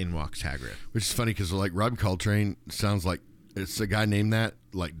 and in walks Hagrid. Which is funny because like Robbie Coltrane sounds like it's a guy named that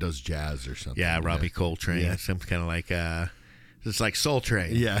like does jazz or something. Yeah, Robbie Coltrane. Yeah. Some kind of like it's like Soul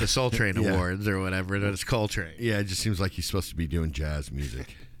Train. Yeah, the Soul Train Awards or whatever. It's Coltrane. Yeah, it just seems like he's supposed to be doing jazz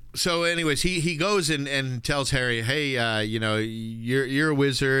music. So, anyways, he goes and tells Harry, "Hey, you're a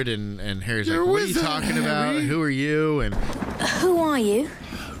wizard," and Harry's like, "What are you talking about? Who are you?" And who are you?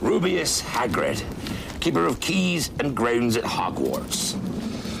 Rubius Hagrid, keeper of keys and grounds at Hogwarts.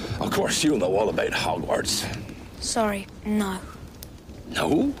 Of course, you'll know all about Hogwarts. Sorry, no.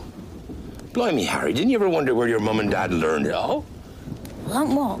 No? Blimey, Harry, didn't you ever wonder where your mum and dad learned it all?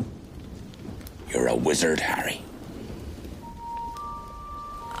 Learned what? You're a wizard, Harry.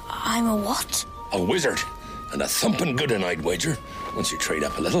 I'm a what? A wizard. And a thumping good one, I'd wager, once you trade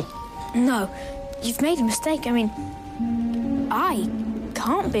up a little. No, you've made a mistake. I mean, I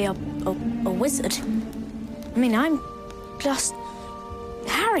can't be a wizard. I mean, I'm just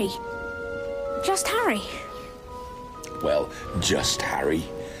Harry. Just Harry. Well, just Harry.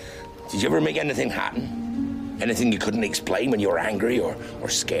 Did you ever make anything happen? Anything you couldn't explain when you were angry or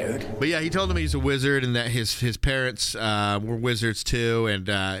scared? But yeah, he told him he's a wizard and that his parents were wizards too,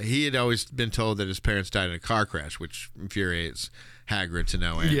 and he had always been told that his parents died in a car crash, which infuriates Hagrid to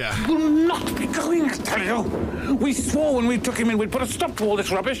no end. Yeah. Will not be going, I tell you. We swore when we took him in we'd put a stop to all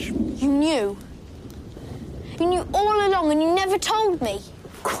this rubbish. You knew. You knew all along and you never told me.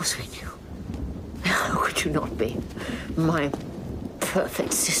 Of course we knew. How could you not be? My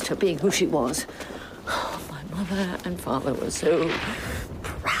perfect sister being who she was. Oh, my mother and father were so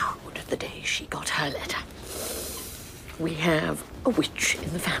proud the day she got her letter. We have a witch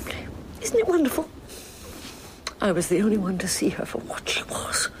in the family. Isn't it wonderful? I was the only one to see her for what she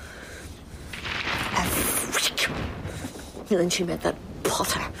was. A freak. And then she met that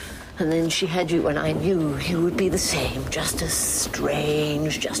Potter. And then she had you, and I knew you would be the same. Just as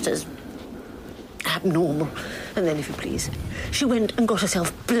strange, just as abnormal. And then, if you please, she went and got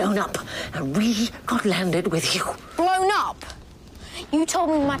herself blown up, and we got landed with you. Blown up? You told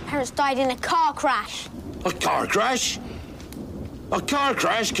me my parents died in a car crash. A car crash? A car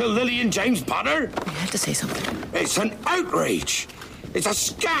crash killed Lily and James Potter? You had to say something. It's an outrage. It's a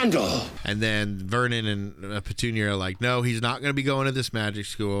scandal. And then Vernon and Petunia are like, no, he's not going to be going to this magic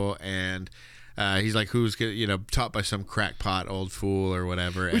school. And he's like, who's taught by some crackpot old fool or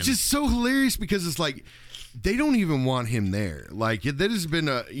whatever. Which is so hilarious because it's like, they don't even want him there. Like, that has been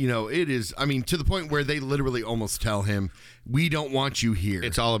it is, I mean, to the point where they literally almost tell him, we don't want you here.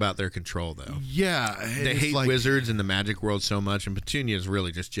 It's all about their control, though. Yeah. They hate wizards in the magic world so much, and Petunia is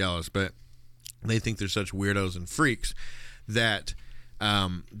really just jealous, but they think they're such weirdos and freaks that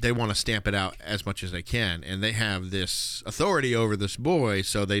they want to stamp it out as much as they can, and they have this authority over this boy,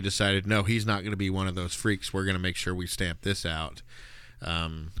 so they decided, no, he's not going to be one of those freaks. We're going to make sure we stamp this out.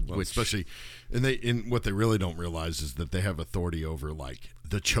 Especially, and what they really don't realize is that they have authority over, like,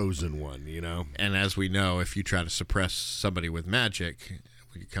 the chosen one, you know? And as we know, if you try to suppress somebody with magic,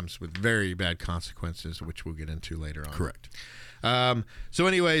 it comes with very bad consequences, which we'll get into later on. Correct. So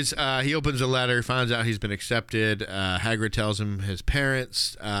anyways, he opens a letter, finds out he's been accepted. Hagrid tells him his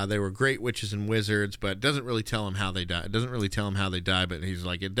parents, they were great witches and wizards, but doesn't really tell him how they died. It doesn't really tell him how they died, but he's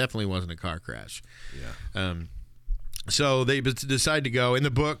like, it definitely wasn't a car crash. Yeah. So they decide to go. In the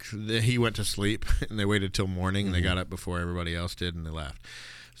book, he went to sleep, and they waited till morning, and they got up before everybody else did, and they left.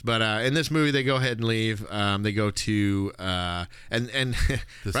 But in this movie, they go ahead and leave. They go to and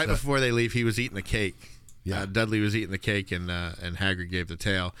right before they leave, he was eating the cake. Yeah. Dudley was eating the cake, and Hagrid gave the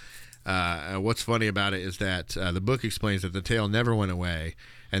tail. What's funny about it is that the book explains that the tail never went away,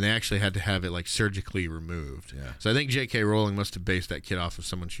 and they actually had to have it like surgically removed. Yeah. So I think J.K. Rowling must have based that kid off of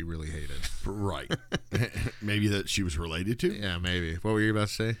someone she really hated. Right. Maybe that she was related to? Yeah, maybe. What were you about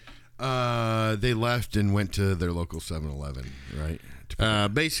to say? They left and went to their local 7-Eleven, right?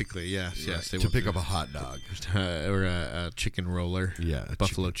 Basically, yes. They to pick up a hot dog. Or a chicken roller. Yeah. A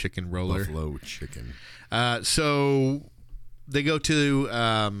buffalo chicken roller. Buffalo chicken. So they go to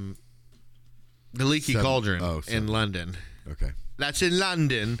the Leaky Cauldron in London. Okay. That's in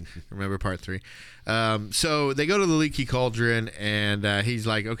London. Remember part 3. So they go to the Leaky Cauldron, and he's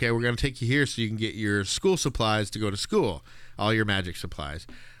like, okay, we're going to take you here so you can get your school supplies to go to school, all your magic supplies.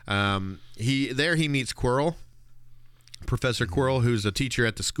 He meets Quirrell, Professor Quirrell, who's a teacher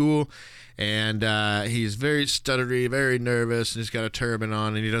at the school, and he's very stuttery, very nervous, and he's got a turban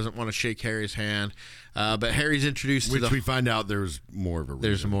on, and he doesn't want to shake Harry's hand. But Harry's introduced to we find out there's more of a reason.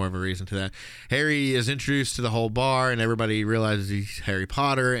 There's more of a reason to that. Harry is introduced to the whole bar, and everybody realizes he's Harry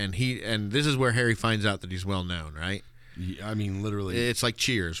Potter, and this is where Harry finds out that he's well known, right? Yeah, I mean, literally. It's like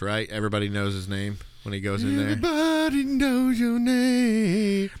Cheers, right? Everybody knows his name when he goes in there. Everybody knows your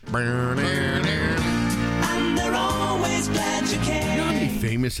name. And they're always glad you came. You know how many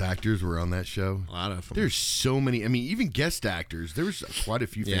famous actors were on that show? A lot of them. There's so many. I mean, even guest actors. There was quite a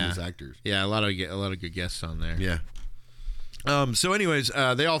few famous actors. Yeah, a lot of good guests on there. Yeah. So anyways,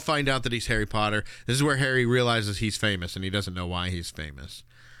 they all find out that he's Harry Potter. This is where Harry realizes he's famous, and he doesn't know why he's famous.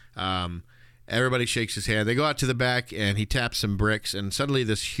 Everybody shakes his hand. They go out to the back, and he taps some bricks, and suddenly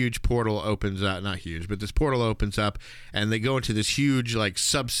this huge portal opens up. Not huge, but this portal opens up, and they go into this huge, like,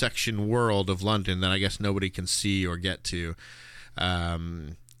 subsection world of London that I guess nobody can see or get to.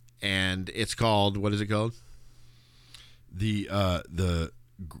 And it's called, what is it called? The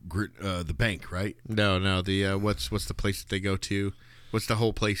bank, right? No. The what's the place that they go to? What's the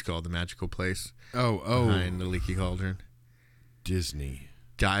whole place called? The magical place? Behind the Leaky Cauldron. Disney.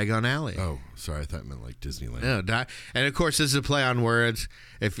 Diagon Alley. Oh, sorry, I thought it meant like Disneyland. No, and of course this is a play on words.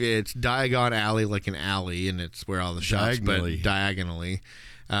 If it's Diagon Alley, like an alley, and it's where all the shops, but diagonally.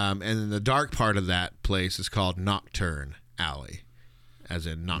 And then the dark part of that place is called Nocturne Alley, as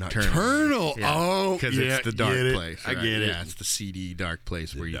in nocturnal. Yeah. Oh, because it's the dark place. Right? I get it. Yeah, it's the seedy dark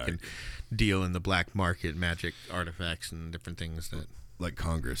place where you can deal in the black market magic artifacts and different things that. Like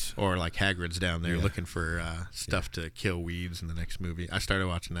Congress. Or like Hagrid's down there looking for stuff to kill weeds in the next movie. I started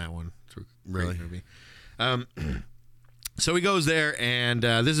watching that one. It's a great movie. So he goes there, and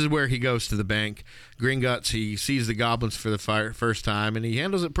this is where he goes to the bank. Gringotts, he sees the goblins for the first time, and he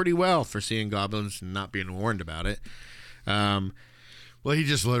handles it pretty well for seeing goblins and not being warned about it. Well, he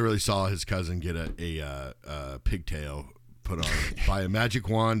just literally saw his cousin get a pigtail put on by a magic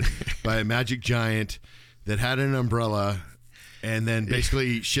wand, by a magic giant that had an umbrella, and then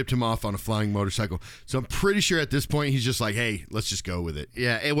basically shipped him off on a flying motorcycle. So I'm pretty sure at this point he's just like, hey, let's just go with it.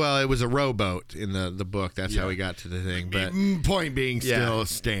 Yeah, it was a rowboat in the book. That's how he got to the thing. But point being still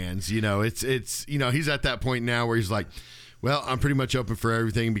stands. You know, it's he's at that point now where he's like, well, I'm pretty much open for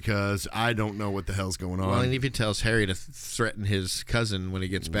everything because I don't know what the hell's going on. Well, and he even tells Harry to threaten his cousin when he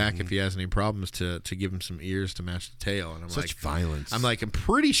gets back if he has any problems to give him some ears to match the tail. And I'm Such violence. I'm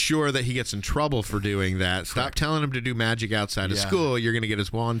pretty sure that he gets in trouble for doing that. Stop telling him to do magic outside of school. You're going to get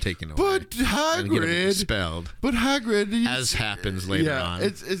his wand taken away. But Hagrid, and get him expelled. But Hagrid, as happens later on,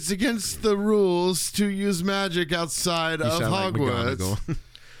 it's against the rules to use magic outside of Hogwarts. Like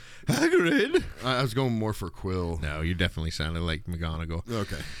Hagrid. I was going more for Quill. No, you definitely sounded like McGonagall.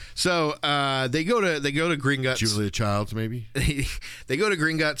 Okay. So they go to Gringotts. Julia Childs, maybe. They go to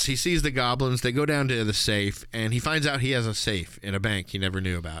Gringotts. He sees the goblins. They go down to the safe, and he finds out he has a safe in a bank he never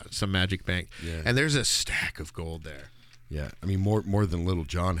knew about, some magic bank. Yeah. And there's a stack of gold there. Yeah, I mean more than Little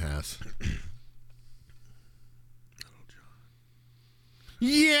John has.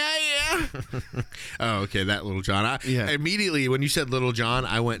 Yeah. Oh, okay, that Little John. Immediately, when you said Little John,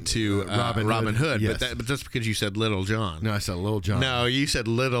 I went to Robin Hood. Yes. But that's because you said Little John. No, I said Little John. No, you said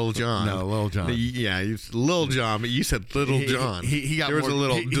Little John. No, Little John. Yeah, you said Little John, but you said Little John. He got there was more, a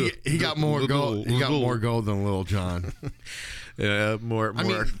little. He got more gold. He got more gold than Little John. More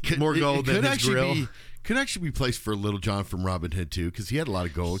gold than his grill. Could actually be placed for Little John from Robin Hood too, because he had a lot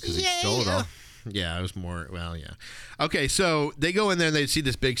of gold because he stole it all. Yeah, it was more. Well, yeah. Okay, so they go in there and they see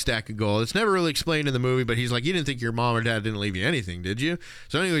this big stack of gold. It's never really explained in the movie, but he's like, "You didn't think your mom or dad didn't leave you anything, did you?"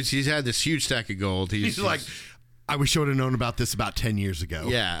 So, anyways, he's had this huge stack of gold. He's like, "I wish I would have known about this about 10 years ago."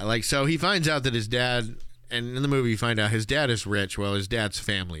 Yeah, like so he finds out that his dad, and in the movie you find out his dad is rich. Well, his dad's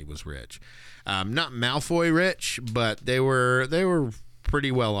family was rich, not Malfoy rich, but they were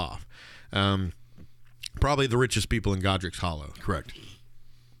pretty well off. Probably the richest people in Godric's Hollow. Correct.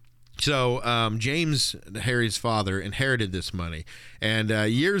 So James, Harry's father, inherited this money. And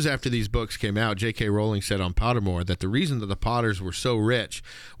years after these books came out, J.K. Rowling said on Pottermore that the reason that the Potters were so rich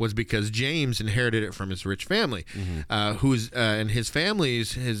was because James inherited it from his rich family, and his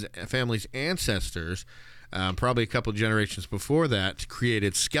family's ancestors, probably a couple generations before that,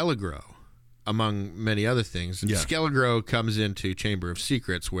 created Skelligro, among many other things. And Skelligro comes into Chamber of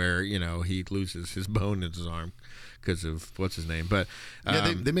Secrets where, he loses his bone in his arm because of what's his name. But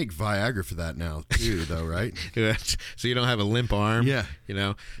they make Viagra for that now too, though, right? So you don't have a limp arm. Yeah.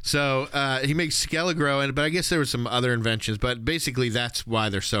 So he makes Skelligro, but I guess there were some other inventions. But basically, that's why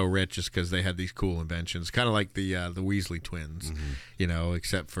they're so rich, is because they had these cool inventions, kind of like the Weasley twins,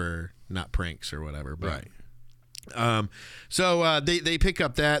 except for not pranks or whatever. But, right. So they pick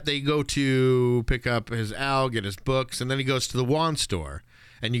up that. They go to pick up his owl, get his books, and then he goes to the wand store,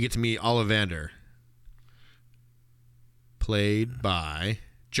 and you get to meet Ollivander, played by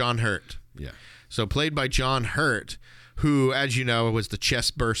John Hurt. Yeah. So played by John Hurt, who, as you know, was the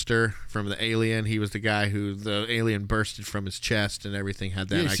chest burster from the Alien. He was the guy who the alien bursted from his chest and everything. Had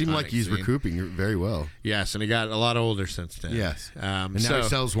that. Yeah, it seemed like he's scene. recouping very well. Yes, and he got a lot older since then. Yes. And now he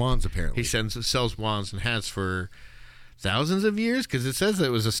sells wands, apparently. He sells wands and has for thousands of years, because it says that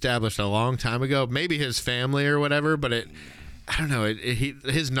it was established a long time ago. Maybe his family or whatever, but I don't know.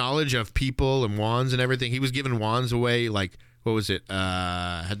 His knowledge of people and wands and everything. He was giving wands away, like, what was it?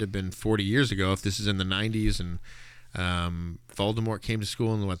 Had to have been 40 years ago if this is in the 90s, and Voldemort came to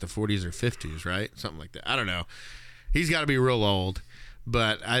school in, the 40s or 50s, right? Something like that. I don't know. He's got to be real old.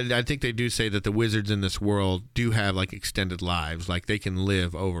 But I think they do say that the wizards in this world do have, like, extended lives. Like, they can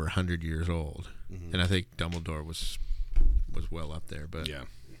live over 100 years old. Mm-hmm. And I think Dumbledore was well up there. But yeah.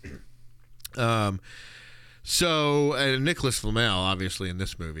 So Nicholas Flamel, obviously in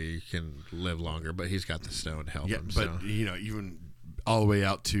this movie, can live longer, but he's got the stone to help him. But even all the way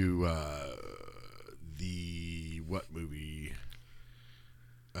out to the what movie?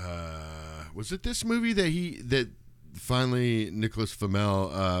 Was it this movie that finally Nicholas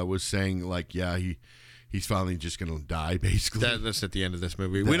Flamel was saying, like, he's finally just going to die, basically? That's at the end of this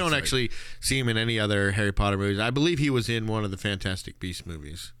movie. We don't actually see him in any other Harry Potter movies. I believe he was in one of the Fantastic Beasts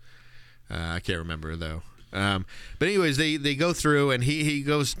movies. I can't remember, though. But anyways, they go through, and he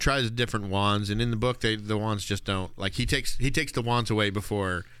goes tries different wands, and in the book the wands just don't, like, he takes the wands away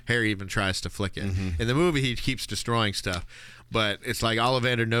before Harry even tries to flick it. In the movie he keeps destroying stuff, but it's like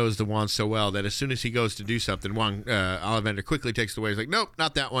Ollivander knows the wands so well that as soon as he goes to do something, Ollivander quickly takes it away. He's like, nope,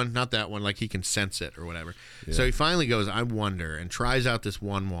 not that one, like he can sense it or whatever. So he finally goes, I wonder, and tries out this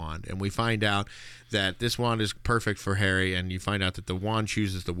one wand, and we find out that this wand is perfect for Harry, and you find out that the wand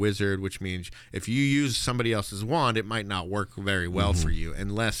chooses the wizard, which means if you use somebody else's wand, it might not work very well for you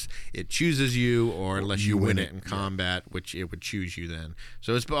unless it chooses you, or unless you win it in combat, which it would choose you then.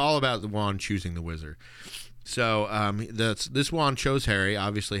 So it's all about the wand choosing the wizard. So this wand chose Harry.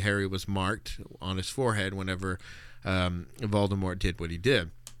 Obviously, Harry was marked on his forehead whenever Voldemort did what he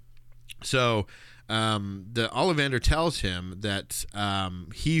did. So the Ollivander tells him that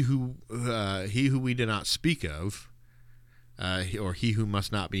he who we do not speak of, or he who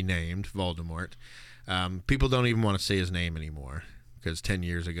must not be named, Voldemort. People don't even want to say his name anymore, because 10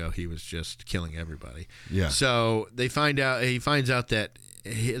 years ago he was just killing everybody. Yeah. So he finds out that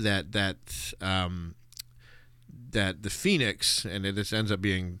that the Phoenix, and this ends up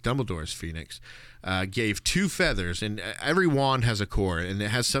being Dumbledore's Phoenix, gave 2 feathers, and every wand has a core, and it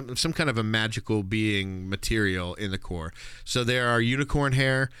has some kind of a magical being material in the core. So there are unicorn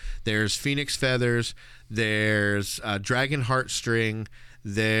hair, there's phoenix feathers, there's dragon heartstring,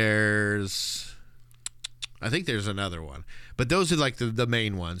 there's I think there's another one, but those are like the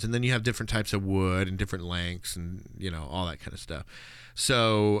main ones. And then you have different types of wood and different lengths and, all that kind of stuff.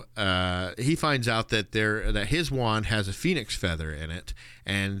 So he finds out that his wand has a phoenix feather in it,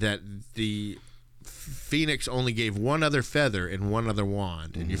 and that the phoenix only gave one other feather in one other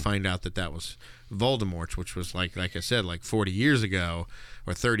wand. And you find out that was Voldemort's, which was like I said, like 40 years ago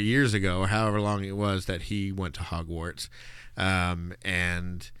or 30 years ago or however long it was that he went to Hogwarts.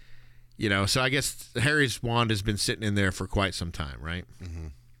 So I guess Harry's wand has been sitting in there for quite some time, right? Mm-hmm.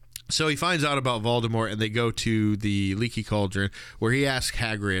 So he finds out about Voldemort, and they go to the Leaky Cauldron, where he asks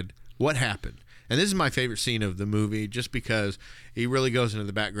Hagrid what happened. And this is my favorite scene of the movie, just because he really goes into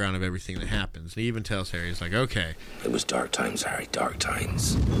the background of everything that happens. And he even tells Harry, he's like, okay. It was dark times, Harry, dark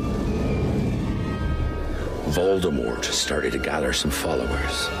times. Voldemort started to gather some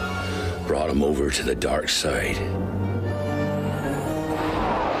followers, brought him over to the dark side.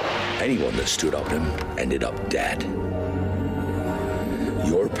 Anyone that stood up to him ended up dead.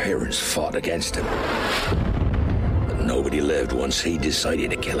 Your parents fought against him, but nobody lived once he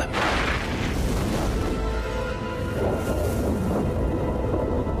decided to kill him.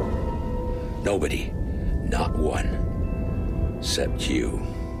 Nobody, not one, except you.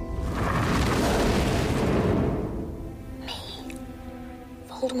 Me?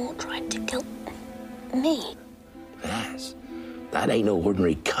 Voldemort tried to kill me? Yes. That ain't no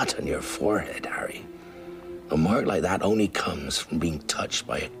ordinary cut on your forehead, Harry. A mark like that only comes from being touched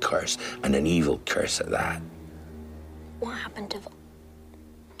by a curse, and an evil curse at that. What happened to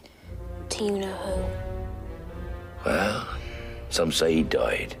you know who? Well, some say he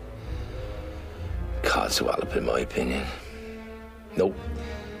died. Codswallop, in my opinion. Nope.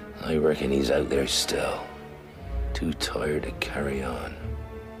 I reckon he's out there still. Too tired to carry on.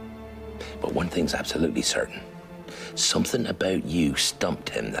 But one thing's absolutely certain. Something about you stumped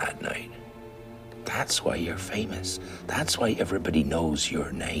him that night. That's why you're famous. That's why everybody knows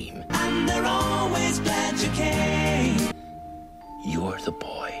your name. And they're always glad you came. You're the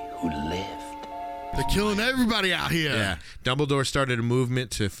boy who lived. They're killing everybody out here. Yeah. Dumbledore started a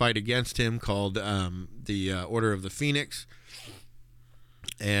movement to fight against him called the Order of the Phoenix.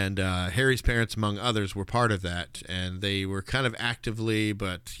 And Harry's parents, among others, were part of that. And they were kind of actively,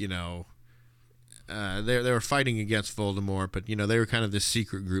 but, they were fighting against Voldemort, but they were kind of this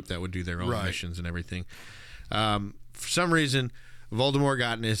secret group that would do their own missions and everything. For some reason, Voldemort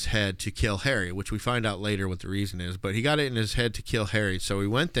got in his head to kill Harry, which we find out later what the reason is. But he got it in his head to kill Harry, so he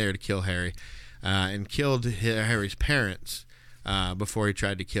went there to kill Harry and killed Harry's parents before he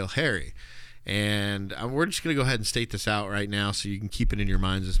tried to kill Harry. And we're just going to go ahead and state this out right now so you can keep it in your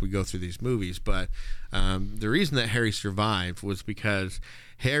minds as we go through these movies. But the reason that Harry survived was because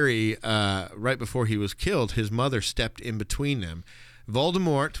Harry, right before he was killed, his mother stepped in between them.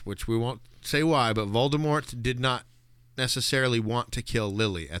 Voldemort, which we won't say why, but Voldemort did not necessarily want to kill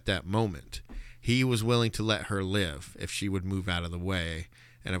Lily at that moment. He was willing to let her live if she would move out of the way.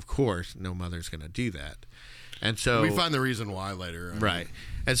 And of course, no mother's going to do that. And so we find the reason why later. Right.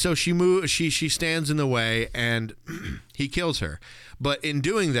 And so she stands in the way, and he kills her. But in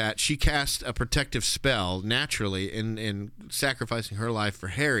doing that, she casts a protective spell naturally in sacrificing her life for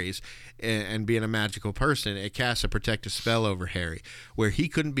Harry's and being a magical person. It casts a protective spell over Harry where he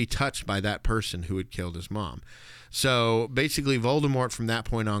couldn't be touched by that person who had killed his mom. So basically, Voldemort from that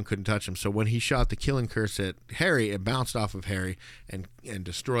point on couldn't touch him. So when he shot the killing curse at Harry, it bounced off of Harry and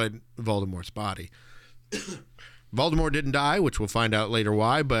destroyed Voldemort's body. Voldemort didn't die, which we'll find out later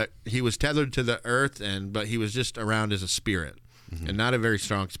why, but he was tethered to the earth, but he was just around as a spirit, and not a very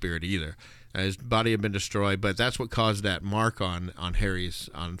strong spirit either. His body had been destroyed, but that's what caused that mark on Harry's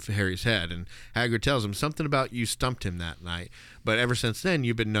head. And Hagrid tells him something about you stumped him that night, but ever since then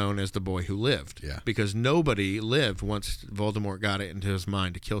you've been known as the boy who lived. Yeah. Because nobody lived once Voldemort got it into his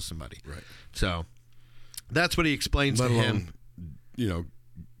mind to kill somebody. Right. So that's what he explains Let to alone, him.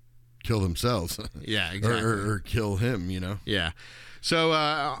 Kill themselves. Yeah, exactly. or kill him, Yeah.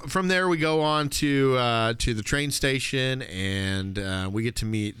 So from there we go on to the train station, and we get to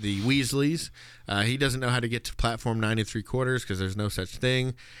meet the Weasleys. He doesn't know how to get to platform 9 3/4 because there's no such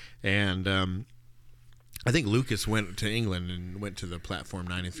thing. And I think Lucas went to England and went to the platform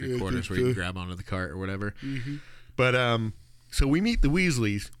 9 3/4 where you can grab onto the cart or whatever. Mm-hmm. But so we meet the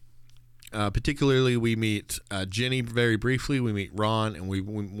Weasleys. Particularly, we meet Ginny very briefly. We meet Ron, and we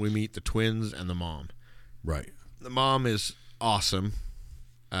meet the twins and the mom. Right. The mom is awesome.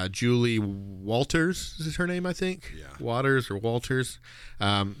 Julie Walters is her name, I think. Yeah. Waters or Walters.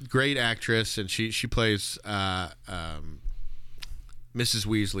 Great actress, and she plays Mrs.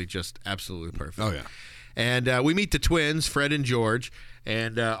 Weasley just absolutely perfect. Oh, yeah. And we meet the twins, Fred and George.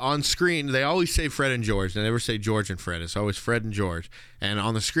 And on screen, they always say Fred and George. They never say George and Fred. It's always Fred and George. And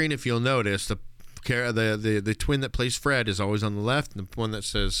on the screen, if you'll notice, the twin that plays Fred is always on the left, and the one that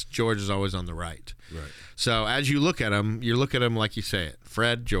says George is always on the right. Right. So as you look at them, like you say it.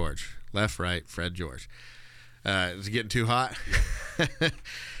 Fred, George. Left, right, Fred, George. Is it getting too hot?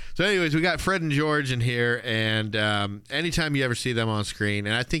 So anyways, we got Fred and George in here, and anytime you ever see them on screen,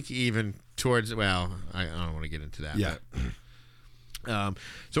 and I think even towards, well, I don't want to get into that. Yeah. But,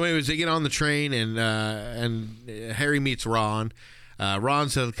 so anyways, they get on the train, and Harry meets Ron.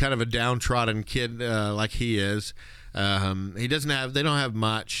 Ron's a kind of a downtrodden kid like he is. They don't have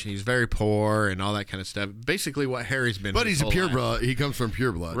much. He's very poor and all that kind of stuff. Basically what Harry's been. But he's a pure blood. He comes from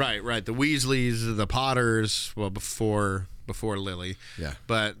pure blood. Right. The Weasleys, the Potters, well, before Lily. Yeah.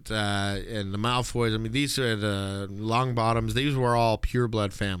 But and the Malfoys, I mean, these are the Longbottoms. These were all pure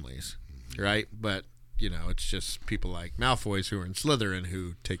blood families, right? But it's just people like Malfoys who are in Slytherin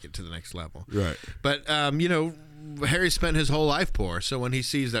who take it to the next level. Right. But Harry spent his whole life poor, so when he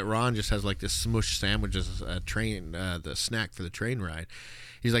sees that Ron just has like this smush sandwich as a train, the snack for the train ride,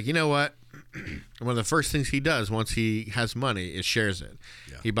 he's like, you know what? One of the first things he does once he has money is shares it.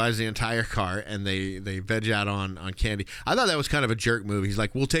 Yeah. He buys the entire cart, and they veg out on candy. I thought that was kind of a jerk move. He's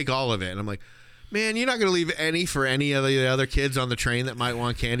like, we'll take all of it. And I'm like, man, you're not going to leave any for any of the other kids on the train that might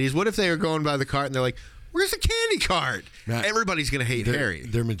want candies. What if they are going by the cart and they're like, where's the candy cart? Matt, everybody's going to hate Harry.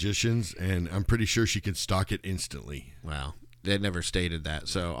 They're magicians, and I'm pretty sure she can stock it instantly. Wow. They never stated that.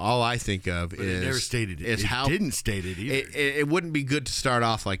 So all I think of is... It never stated it. Is how didn't state it either. It wouldn't be good to start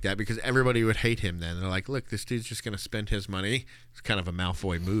off like that because everybody would hate him then. They're like, look, this dude's just going to spend his money. It's kind of a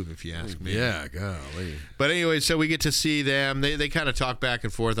Malfoy move, if you ask me. Yeah, golly. But anyway, so we get to see them. They kind of talk back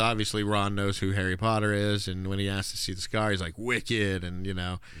and forth. Obviously, Ron knows who Harry Potter is, and when he asks to see the scar, he's like, wicked.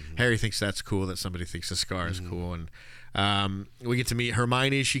 And, Harry thinks that's cool, that somebody thinks the scar is cool. And we get to meet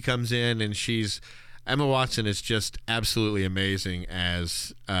Hermione. She comes in, and Emma Watson is just absolutely amazing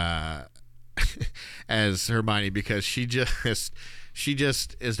as as Hermione because she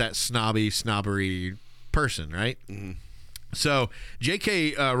just is that snobbery person, right? Mm-hmm. So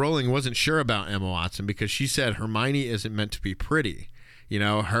J.K. Rowling wasn't sure about Emma Watson because she said Hermione isn't meant to be pretty.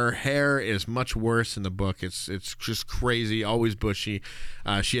 Her hair is much worse in the book. It's just crazy, always bushy.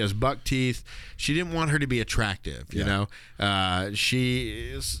 She has buck teeth. She didn't want her to be attractive. She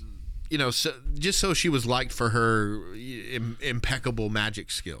is. So she was liked for her impeccable magic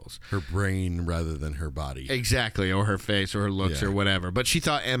skills. Her brain rather than her body. Exactly, or her face or her looks or whatever. But she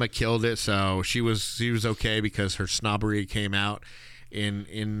thought Emma killed it, so she was okay because her snobbery came out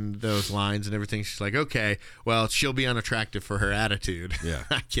in those lines and everything. She's like, okay, well, she'll be unattractive for her attitude,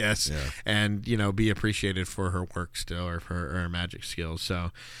 I guess, and, be appreciated for her work still or for her magic skills.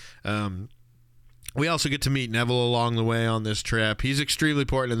 So, we also get to meet Neville along the way on this trip. He's extremely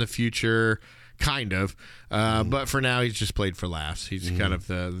important in the future, kind of, but for now he's just played for laughs. He's kind of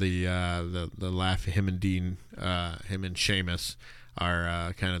the laugh. Him and Dean, him and Seamus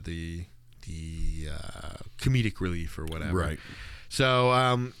are kind of the comedic relief or whatever. Right.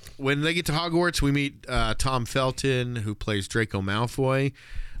 So when they get to Hogwarts, we meet Tom Felton, who plays Draco Malfoy.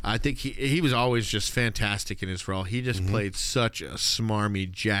 I think he was always just fantastic in his role. He just played such a smarmy,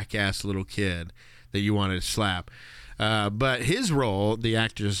 jackass little kid that you wanted to slap. But his role, the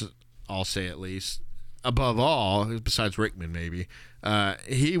actors all say at least, above all, besides Rickman maybe,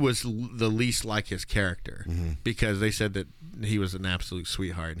 he was the least like his character because they said that he was an absolute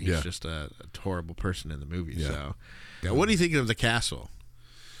sweetheart and he's just a horrible person in the movie. Yeah. So, what do you think of the castle?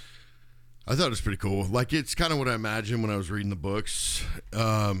 I thought it was pretty cool. Like, it's kind of what I imagined when I was reading the books.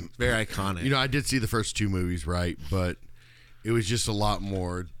 Very iconic. I did see the first two movies, right? But it was just a lot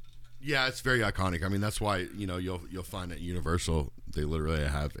more. Yeah, it's very iconic. I mean, that's why you'll find at Universal they literally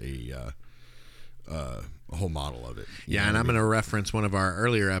have a whole model of it. Yeah, and I'm going to reference one of our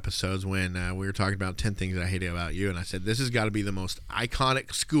earlier episodes when we were talking about 10 things that I hate about you, and I said this has got to be the most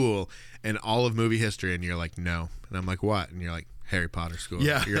iconic school in all of movie history, and you're like, no, and I'm like, what? And you're like, Harry Potter school.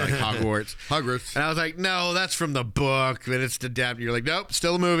 Yeah. You're like, Hogwarts. Hogwarts. And I was like, no, that's from the book, but it's adapted. You're like, nope,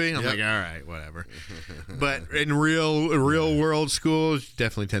 still a movie. I'm like, all right, whatever. But in real world schools,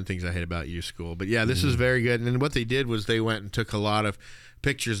 definitely 10 things I hate about you school. But yeah, this is very good. And then what they did was they went and took a lot of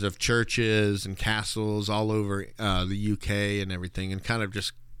pictures of churches and castles all over the UK and everything and kind of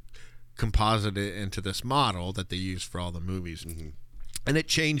just composited it into this model that they used for all the movies. And it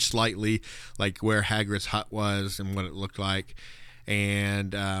changed slightly, like where Hagrid's hut was and what it looked like.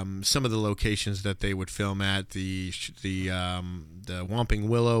 And some of the locations that they would film at, the Whomping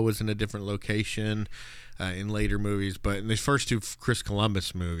Willow was in a different location in later movies, but in the first two Chris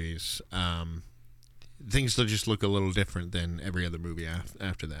Columbus movies, things will just look a little different than every other movie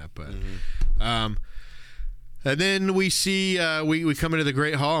after that. But and then we see we come into the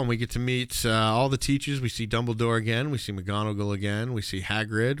Great Hall and we get to meet all the teachers. We see Dumbledore again. We see McGonagall again. We see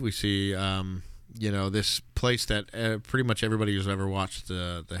Hagrid. We see this place that pretty much everybody who's ever watched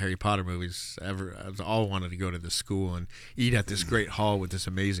the Harry Potter movies has all wanted to go to this school and eat at this great hall with this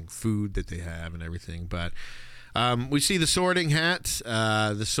amazing food that they have and everything. But we see the sorting hat.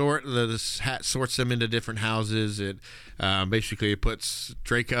 This hat sorts them into different houses. It basically puts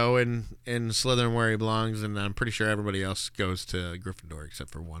Draco in Slytherin where he belongs, and I'm pretty sure everybody else goes to Gryffindor except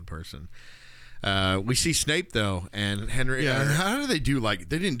for one person. We see Snape though, and Henry. Yeah, how do they do like?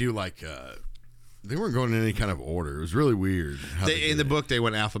 They didn't do like. They weren't going in any kind of order. It was really weird. In the book, they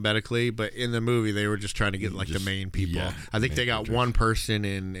went alphabetically, but in the movie, they were just trying to get like the main people. Yeah, I think they got one person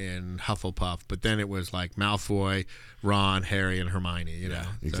in Hufflepuff, but then it was like Malfoy, Ron, Harry, and Hermione.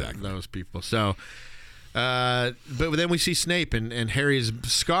 Exactly those people. So, but then we see Snape, and Harry's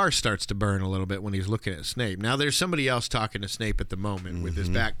scar starts to burn a little bit when he's looking at Snape. Now, there's somebody else talking to Snape at the moment with his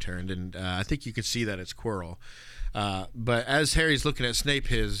back turned, and I think you can see that it's Quirrell. But as Harry's looking at Snape,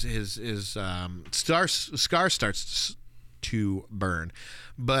 his scar starts to burn.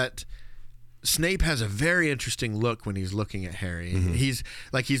 But Snape has a very interesting look when he's looking at Harry. He's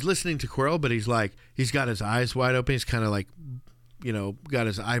listening to Quirrell, but he's got his eyes wide open. He's kind of like, got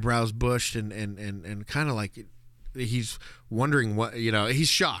his eyebrows bushed and kind of like he's wondering what, he's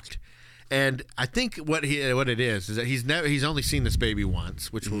shocked. And I think what it is that he's only seen this baby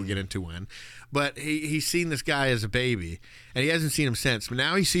once, which we'll get into when, but he's seen this guy as a baby, and he hasn't seen him since. But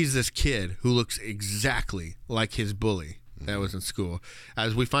now he sees this kid who looks exactly like his bully that was in school.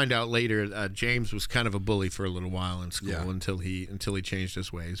 As we find out later, James was kind of a bully for a little while in school until he changed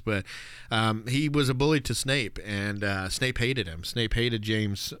his ways. But he was a bully to Snape, and Snape hated him. Snape hated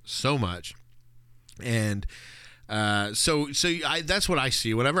James so much, and. So that's what I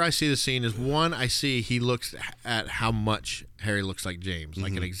see. Whenever I see the scene is, one, I see he looks at how much Harry looks like James,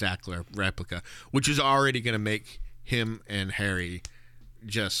 like an exact replica, which is already going to make him and Harry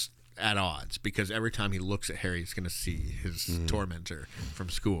just at odds, because every time he looks at Harry, he's going to see his tormentor from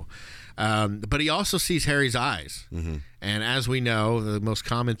school. But he also sees Harry's eyes. And as we know, the most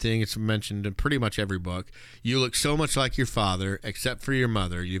common thing, it's mentioned in pretty much every book, you look so much like your father, except for your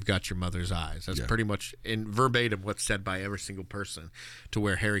mother, you've got your mother's eyes. That's pretty much in verbatim what's said by every single person, to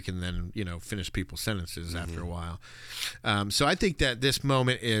where Harry can then, finish people's sentences after a while. So I think that this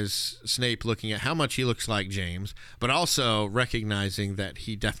moment is Snape looking at how much he looks like James, but also recognizing that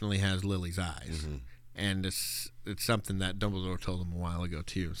he definitely has Lily's eyes. And it's something that Dumbledore told him a while ago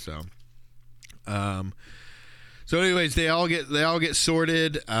too. So anyways, they all get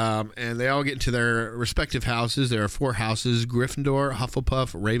sorted, and they all get into their respective houses. There are 4 houses: Gryffindor,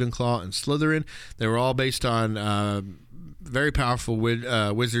 Hufflepuff, Ravenclaw, and Slytherin. They were all based on very powerful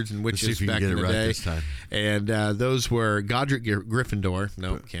wizards and witches back in the day. This time. And those were Godric Gryffindor.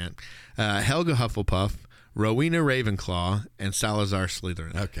 Nope, can't. Helga Hufflepuff, Rowena Ravenclaw, and Salazar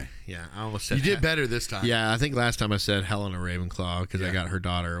Slytherin. Okay. Yeah, I almost said you did better this time. Yeah, I think last time I said Helena Ravenclaw because I got her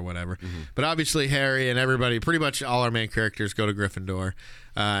daughter or whatever. But obviously Harry and everybody, pretty much all our main characters go to Gryffindor,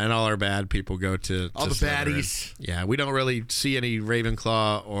 and all our bad people go to all the Slytherin. baddies. Yeah, we don't really see any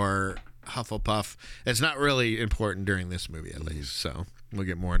Ravenclaw or Hufflepuff. It's not really important during this movie, at least. So we'll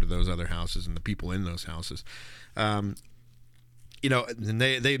get more into those other houses and the people in those houses. And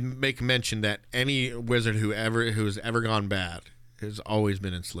they make mention that any wizard who's ever gone bad has always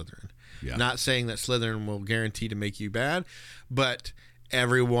been in Slytherin. Yeah. Not saying that Slytherin will guarantee to make you bad, but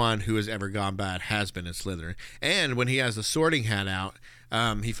everyone who has ever gone bad has been in Slytherin. And when he has the Sorting Hat out,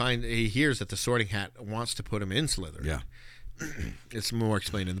 he hears that the Sorting Hat wants to put him in Slytherin. Yeah. It's more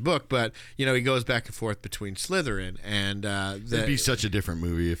explained in the book, but he goes back and forth between Slytherin and it'd be such a different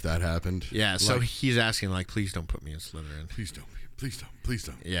movie if that happened. Yeah, so he's asking please don't put me in Slytherin. Please don't. Please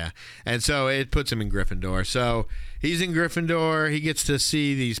don't. Yeah. And so it puts him in Gryffindor. So he's in Gryffindor. He gets to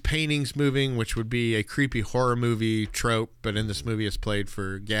see these paintings moving, which would be a creepy horror movie trope, but in this movie it's played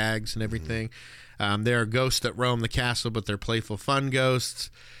for gags and everything. There are ghosts that roam the castle, but they're playful, fun ghosts.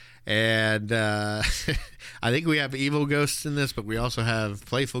 And I think we have evil ghosts in this, but we also have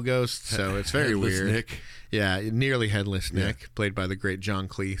playful ghosts, so it's very Headless weird. Nick. Yeah, nearly Headless Nick, played by the great John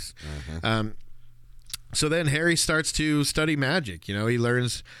Cleese. So then Harry starts to study magic. He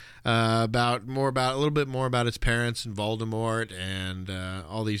learns a little bit more about his parents and Voldemort and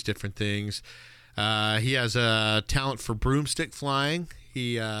all these different things. He has a talent for broomstick flying.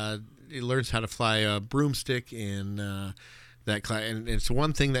 He learns how to fly a broomstick in that class, and it's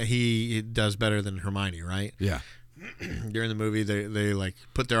one thing that he does better than Hermione, right? Yeah. during the movie, they like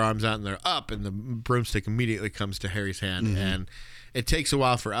put their arms out and they're up, and the broomstick immediately comes to Harry's hand, and it takes a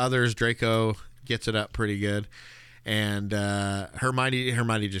while for others. Draco gets it up pretty good, and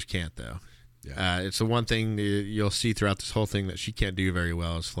Hermione just can't though. Yeah. It's the one thing you'll see throughout this whole thing that she can't do very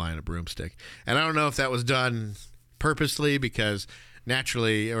well is flying a broomstick. And I don't know if that was done purposely, because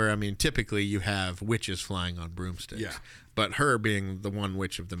naturally, or I mean, typically you have witches flying on broomsticks. Yeah. But her being the one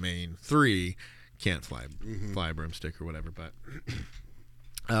witch of the main three can't fly a broomstick or whatever. But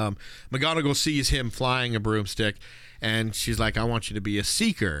McGonagall sees him flying a broomstick, and she's like, "I want you to be a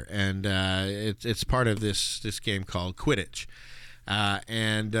seeker," and it's part of this game called Quidditch,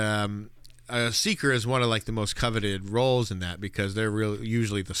 a seeker is one of like the most coveted roles in that, because they're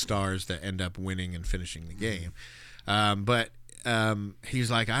usually the stars that end up winning and finishing the game. But he's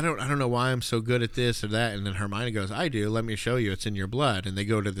like, I don't know why I'm so good at this or that. And then Hermione goes, I do. Let me show you. It's in your blood. And they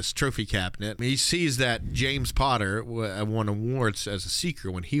go to this trophy cabinet. He sees that James Potter won awards as a seeker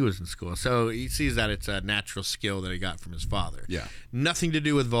when he was in school. So he sees that it's a natural skill that he got from his father. Yeah. Nothing to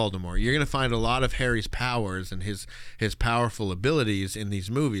do with Voldemort. You're going to find a lot of Harry's powers and his powerful abilities in these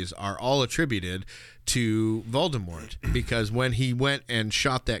movies are all attributed to Voldemort, because when he went and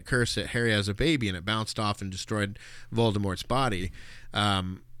shot that curse at Harry as a baby and it bounced off and destroyed Voldemort's body,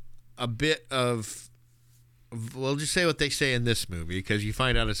 a bit of, we'll just say what they say in this movie, because you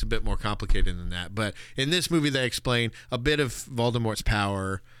find out it's a bit more complicated than that, but in this movie they explain a bit of Voldemort's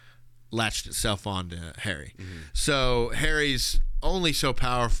power latched itself onto Harry. So Harry's only so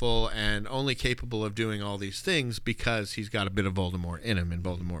powerful and only capable of doing all these things because he's got a bit of Voldemort in him, and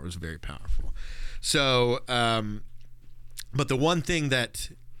Voldemort was very powerful. So, but the one thing that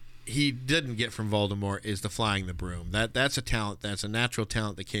he didn't get from Voldemort is the flying the broom. That's a talent. That's a natural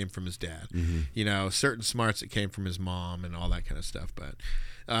talent that came from his dad. You know, certain smarts that came from his mom and all that kind of stuff. But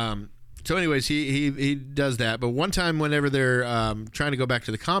so, anyways, he does that. But one time, whenever they're trying to go back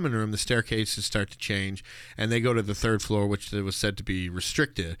to the common room, the staircases start to change, and they go to the third floor, which was said to be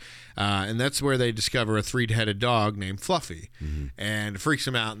restricted. And that's where they discover a three-headed dog named Fluffy, and it freaks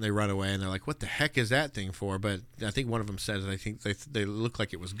them out, and they run away. And they're like, "What the heck is that thing for?" But I think one of them says, "I think they look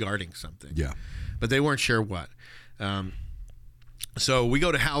like it was guarding something." Yeah, but they weren't sure what. So we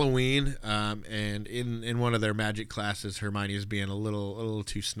go to Halloween, and in one of their magic classes, Hermione is being a little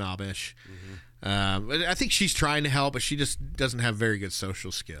too snobbish. I think she's trying to help, but she just doesn't have very good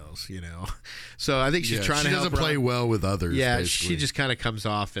social skills, you know. So I think she's trying to help. She doesn't play well with others. Yeah, basically. She just kind of comes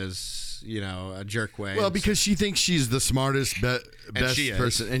off as, you know, a jerk way. Well, because she thinks she's the smartest, best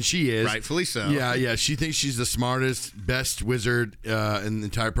person, and she is, rightfully so. Yeah. She thinks she's the smartest, best wizard in the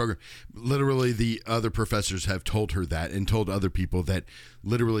entire program. Literally, the other professors have told her that, and told other people that.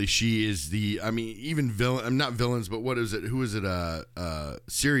 Literally, she is the. I mean, even villain. I'm not villains, but what is it? Who is it?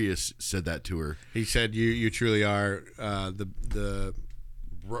 Sirius said that to her. He said, "You truly are the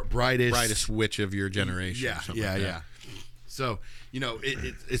brightest witch of your generation." Yeah. So, you know,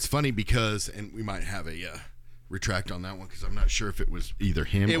 it's funny because, and we might have a retract on that one, because I'm not sure if it was either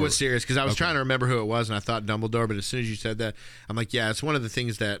him or... It was Sirius, because I was trying to remember who it was, and I thought Dumbledore, but as soon as you said that, I'm like, yeah, it's one of the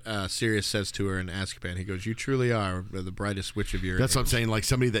things that Sirius says to her in Azkaban. He goes, "You truly are the brightest witch of your age." That's what I'm saying. Like,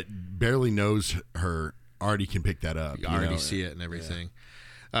 somebody that barely knows her already can pick that up. You already see it and everything.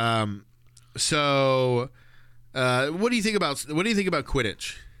 Yeah. So, what do you think about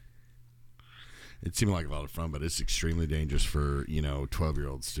Quidditch? It seemed like a lot of fun, but it's extremely dangerous for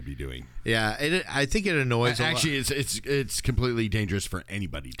 12-year-olds to be doing. Yeah, I think it annoys. Actually, it's completely dangerous for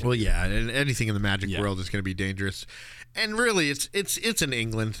anybody to. Well, yeah, and anything in the magic world is going to be dangerous, and really, it's an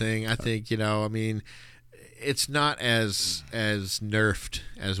England thing. I think I mean, it's not as nerfed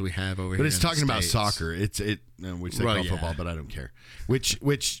as we have over here. But it's talking about soccer. We say call football, but I don't care. Which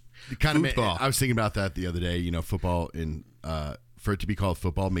kind of I was thinking about that the other day. Football in. For it to be called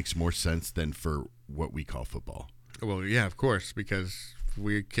football makes more sense than for what we call football. Well, yeah, of course, because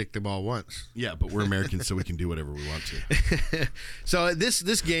we kicked the ball once. Yeah, but we're Americans, so we can do whatever we want to. So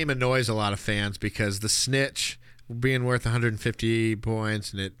this game annoys a lot of fans because the snitch being worth 150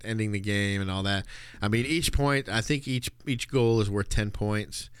 points and it ending the game and all that. I mean, each point, I think each goal is worth 10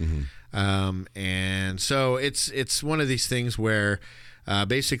 points. And so it's one of these things where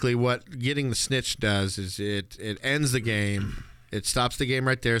basically what getting the snitch does is it ends the game. It stops the game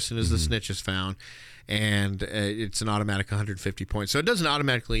right there as soon as the snitch is found, and it's an automatic 150 points. So it doesn't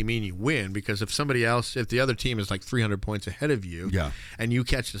automatically mean you win, because if the other team is like 300 points ahead of you, and you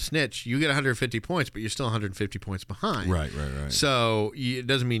catch the snitch, you get 150 points, but you're still 150 points behind. Right. So it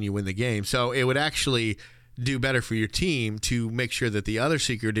doesn't mean you win the game. So it would actually do better for your team to make sure that the other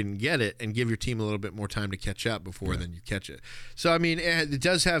seeker didn't get it and give your team a little bit more time to catch up before then you catch it. So, I mean, it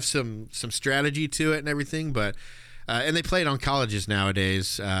does have some strategy to it and everything, but and they play it on colleges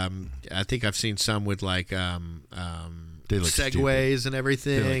nowadays. I think I've seen some with like segways and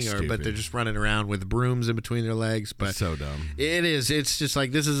everything, but they're just running around with brooms in between their legs. But it's so dumb. It is. It's just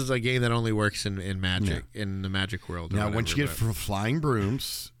like this is a game that only works in Magic, in the Magic world. Now, once you get flying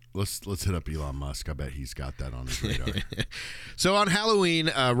brooms, let's hit up Elon Musk. I bet he's got that on his radar. So on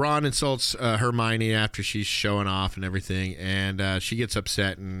Halloween, Ron insults Hermione after she's showing off and everything, and she gets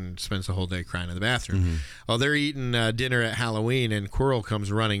upset and spends the whole day crying in the bathroom. Mm-hmm. While they're eating dinner at Halloween, and Quirrell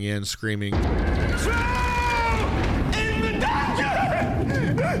comes running in screaming,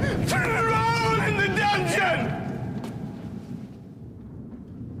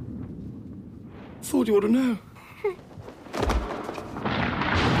 Thought you ought to know.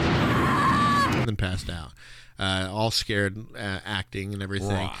 and passed out, all scared, acting and everything.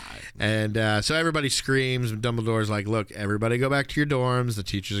 Right. And so everybody screams. Dumbledore's like, look, everybody go back to your dorms. The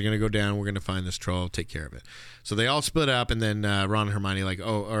teachers are going to go down. We're going to find this troll. Take care of it. So they all split up, and then Ron and Hermione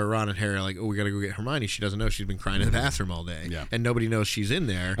Ron and Harry are like, we got to go get Hermione. She doesn't know she's been crying in the bathroom all day. Yeah. And nobody knows she's in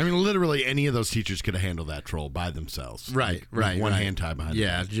there. I mean, literally any of those teachers could have handled that troll by themselves. Right. One hand tied behind the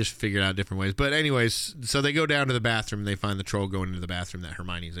back. Just figured out different ways. But anyways, so they go down to the bathroom, and they find the troll going into the bathroom that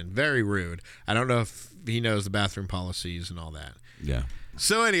Hermione's in. Very rude. I don't know if he knows the bathroom policies and all that. Yeah.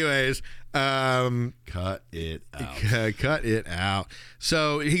 So anyways, cut it out. Cut it out.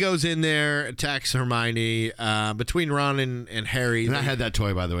 So he goes in there, attacks Hermione. Between Ron and Harry, And I had that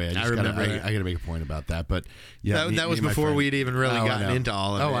toy, by the way. I remember got to make a point about that. But yeah, that was before we'd even really gotten into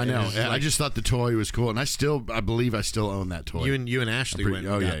all of it. Oh, I know. Like, I just thought the toy was cool, and I believe I still own that toy. You and Ashley went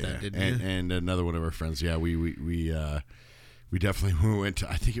and got that, didn't you? And another one of our friends. Yeah, we definitely went to,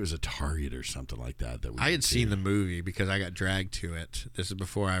 I think it was a Target or something like that. I had seen the movie because I got dragged to it. This is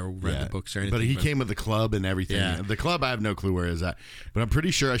before I read the books or anything. But he came with the club and everything. Yeah. The club, I have no clue where is that. But I'm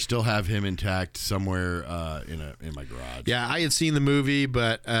pretty sure I still have him intact somewhere in my garage. Yeah, I had seen the movie,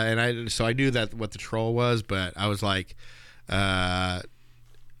 but so I knew that what the troll was, but I was like,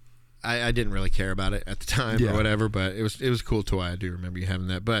 I didn't really care about it at the time or whatever, but it was a cool toy. I do remember you having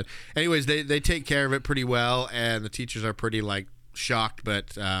that. But anyways, they take care of it pretty well, and the teachers are pretty like shocked.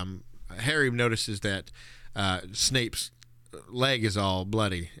 But Harry notices that Snape's leg is all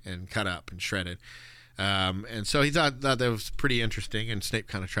bloody and cut up and shredded, and so he thought that was pretty interesting. And Snape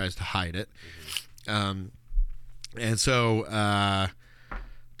kind of tries to hide it, and so.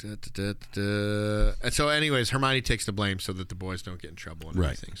 And so, anyways, Hermione takes the blame so that the boys don't get in trouble and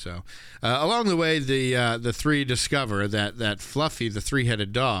everything. So, along the way, the three discover that Fluffy, the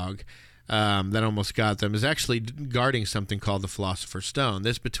three-headed dog that almost got them, is actually guarding something called the Philosopher's Stone.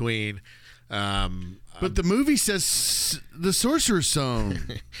 This between. But the movie says the Sorcerer's Stone.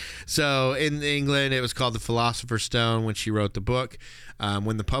 So in England, it was called the Philosopher's Stone when she wrote the book.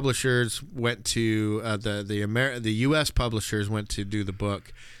 When the publishers went to the U.S. publishers went to do the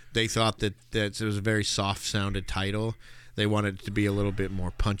book, they thought that it was a very soft-sounded title. They wanted it to be a little bit more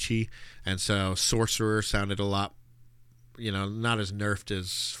punchy, and so Sorcerer sounded a lot, not as nerfed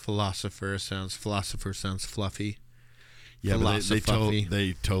as Philosopher sounds. Philosopher sounds fluffy. Yeah, but they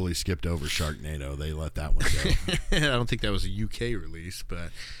totally skipped over Sharknado. They let that one go. I don't think that was a UK release,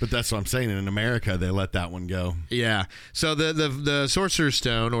 but that's what I'm saying. In America, they let that one go. Yeah. So the Sorcerer's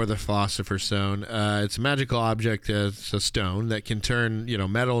Stone or the Philosopher's Stone, it's a magical object. It's a stone that can turn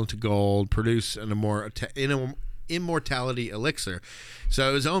metal into gold, produce an immortality elixir. So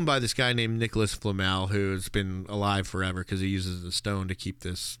it was owned by this guy named Nicholas Flamel, who's been alive forever because he uses the stone to keep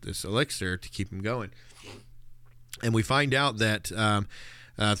this elixir to keep him going. And we find out that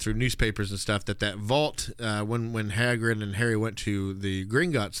through newspapers and stuff that vault, when Hagrid and Harry went to the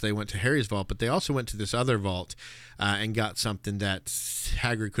Gringotts, they went to Harry's vault, but they also went to this other vault and got something that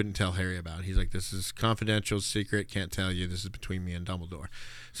Hagrid couldn't tell Harry about. He's like, this is confidential, secret, can't tell you. This is between me and Dumbledore.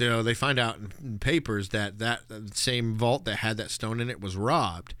 So they find out in papers that same vault that had that stone in it was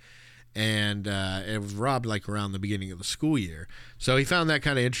robbed. And it was robbed like around the beginning of the school year. So he found that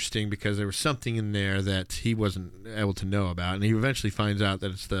kind of interesting because there was something in there that he wasn't able to know about, and he eventually finds out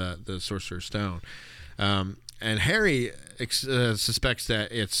that it's the Sorcerer's Stone. And Harry suspects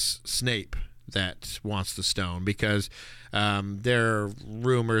that it's Snape that wants the stone because there are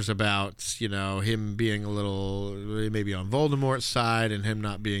rumors about him being a little maybe on Voldemort's side and him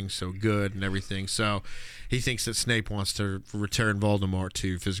not being so good and everything. So he thinks that Snape wants to return Voldemort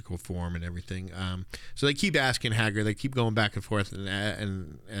to physical form and everything. So they keep asking Hagrid. They keep going back and forth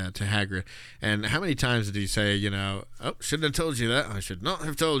and to Hagrid. And how many times did he say, shouldn't have told you that. I should not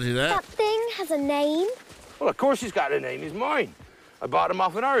have told you that. That thing has a name. Well, of course he's got a name. He's mine. I bought him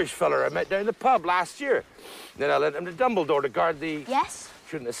off an Irish feller I met down the pub last year. Then I lent him to Dumbledore to guard the... Yes?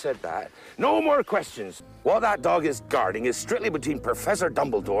 shouldn't have said that. No more questions. What that dog is guarding is strictly between Professor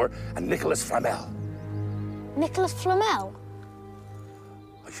Dumbledore and Nicholas Flamel. Nicholas Flamel?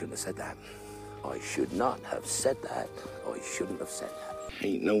 I shouldn't have said that. I should not have said that. I shouldn't have said that.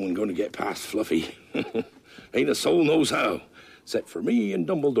 Ain't no one going to get past Fluffy. Ain't a soul knows how, except for me and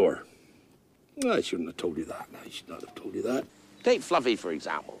Dumbledore. I shouldn't have told you that. I should not have told you that. Take Fluffy, for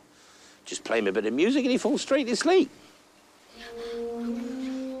example. Just play him a bit of music and he falls straight asleep.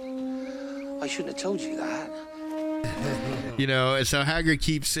 I shouldn't have told you that. You know, so Hagrid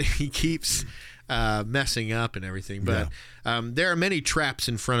keeps messing up and everything, but there are many traps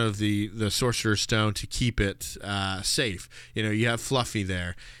in front of the Sorcerer's Stone to keep it safe. You know, you have Fluffy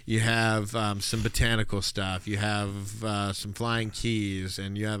there, you have some botanical stuff, you have some flying keys,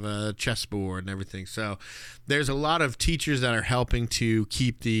 and you have a chessboard and everything. So there's a lot of teachers that are helping to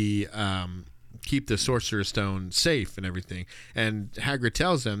keep the Sorcerer's Stone safe and everything. And Hagrid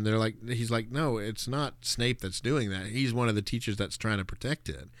tells them, he's like, no, it's not Snape that's doing that. He's one of the teachers that's trying to protect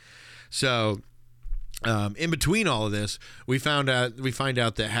it. So in between all of this, we find out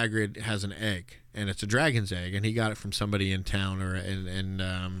that Hagrid has an egg, and it's a dragon's egg, and he got it from somebody in town, or in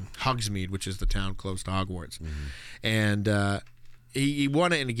Hogsmeade, which is the town close to Hogwarts. Mm-hmm. And he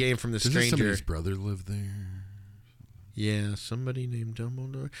won it in a game from the stranger. Doesn't somebody's brother live there? Yeah, somebody named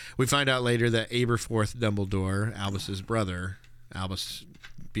Dumbledore. We find out later that Aberforth Dumbledore, Albus's brother, Albus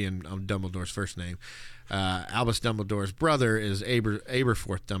being Dumbledore's first name, Albus Dumbledore's brother is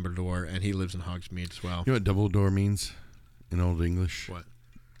Aberforth Dumbledore, and he lives in Hogsmeade as well. You know what Dumbledore means in Old English? What?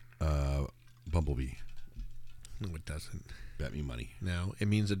 Bumblebee. No, it doesn't. Bet me money. No, it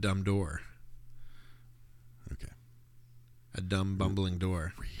means a dumb door. Okay. A dumb, bumbling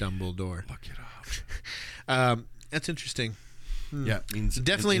door. Dumbledore. Look it up. That's interesting. Yeah, it means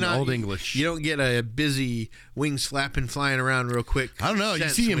definitely in not Old English. You don't get a busy wings flapping, flying around real quick. I don't know. You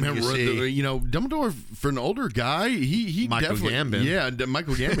see him, Dumbledore, for an older guy, he Michael definitely, Gambon. Yeah,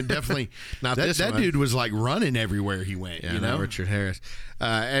 Michael Gambon definitely. Not that, this that one. dude was like running everywhere he went. Yeah, you know, Richard Harris.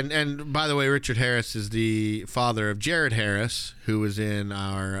 And by the way, Richard Harris is the father of Jared Harris, who was in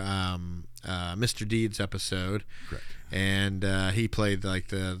our Mr. Deeds episode. Correct. And he played like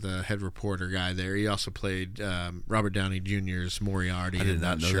the head reporter guy there. He also played Robert Downey Jr.'s Moriarty. I did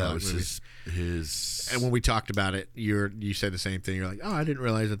not know Sherlock that was movies. his. And when we talked about it, you said the same thing. You're like, oh, I didn't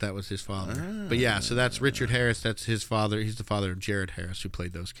realize that was his father. But yeah, so that's Richard Harris. That's his father. He's the father of Jared Harris, who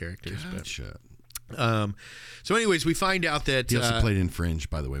played those characters. Gotcha. But, so anyways, we find out that He also played in Fringe,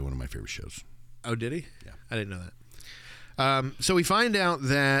 by the way, one of my favorite shows. Oh, did he? Yeah, I didn't know that. So we find out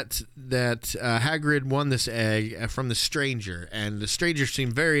that Hagrid won this egg from the stranger, and the stranger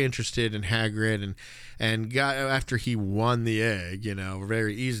seemed very interested in Hagrid, and got after he won the egg,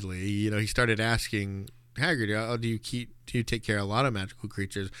 very easily. He started asking Hagrid, "Oh, do you take care of a lot of magical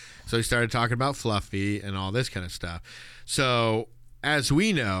creatures?" So he started talking about Fluffy and all this kind of stuff. So as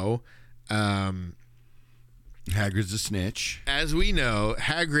we know, Hagrid's a snitch. As we know,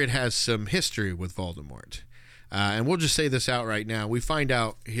 Hagrid has some history with Voldemort. And we'll just say this out right now. We find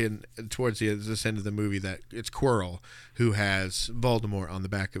out towards this end of the movie that it's Quirrell who has Voldemort on the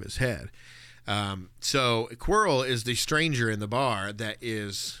back of his head. So Quirrell is the stranger in the bar that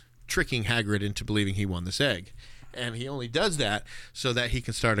is tricking Hagrid into believing he won this egg. And he only does that so that he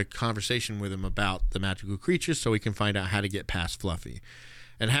can start a conversation with him about the magical creatures, so he can find out how to get past Fluffy.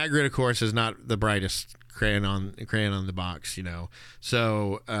 And Hagrid, of course, is not the brightest crayon on the box,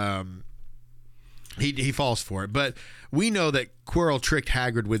 So he falls for it. But we know that Quirrell tricked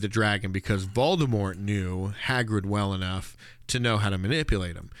Hagrid with the dragon because Voldemort knew Hagrid well enough to know how to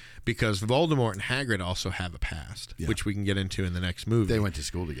manipulate him. Because Voldemort and Hagrid also have a past, which we can get into in the next movie. They went to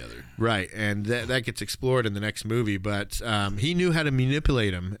school together. Right, and that gets explored in the next movie. But he knew how to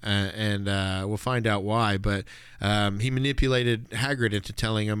manipulate him, and we'll find out why. But he manipulated Hagrid into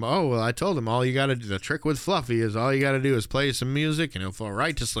telling him, oh, well, I told him all you got to do, the trick with Fluffy is all you got to do is play some music and he'll fall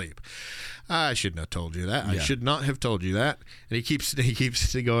right to sleep. I should not have told you that. I should not have told you that. And he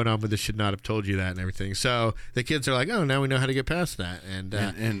keeps going on with the should not have told you that and everything. So the kids are like, oh, now we know how to get past that.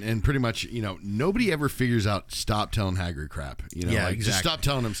 And pretty much, nobody ever figures out stop telling Hagrid crap. Exactly. Just stop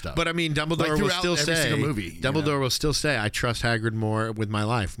telling him stuff. But I mean, Dumbledore will still say, will still say, I trust Hagrid more with my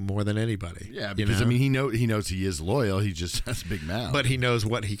life more than anybody. Yeah, because he knows he is loyal. He just has a big mouth. But he knows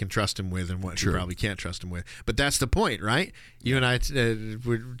what he can trust him with and what he probably can't trust him with. But that's the point, right? You and I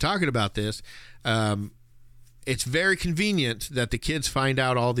we're talking about this. It's very convenient that the kids find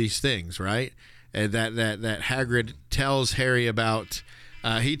out all these things, right? That Hagrid tells Harry about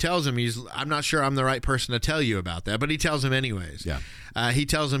He tells him I'm not sure I'm the right person to tell you about that, but he tells him anyways. Yeah. He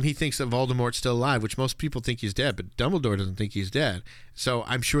tells him he thinks that Voldemort's still alive, which most people think he's dead, but Dumbledore doesn't think he's dead. So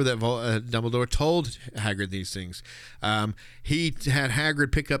I'm sure that Dumbledore told Hagrid these things. He had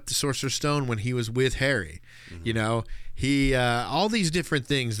Hagrid pick up the Sorcerer's Stone when he was with Harry. You know, he all these different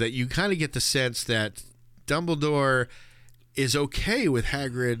things that you kind of get the sense that Dumbledore is okay with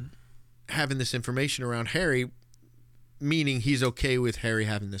Hagrid having this information around Harry, meaning he's okay with Harry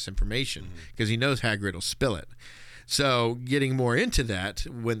having this information because he knows Hagrid will spill it. So getting more into that,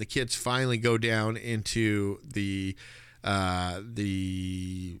 when the kids finally go down into the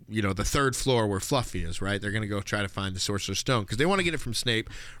third floor where Fluffy is, right? They're going to go try to find the Sorcerer's Stone because they want to get it from Snape.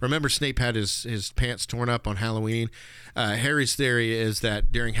 Remember, Snape had his pants torn up on Halloween. Harry's theory is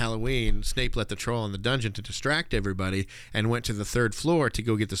that during Halloween, Snape let the troll in the dungeon to distract everybody and went to the third floor to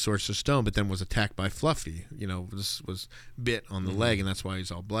go get the Sorcerer's Stone, but then was attacked by Fluffy. You know, was bit on the leg, and that's why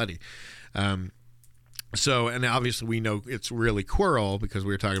he's all bloody. So, and obviously we know it's really Quirrell because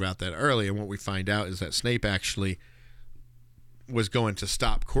we were talking about that earlier, and what we find out is that Snape actually was going to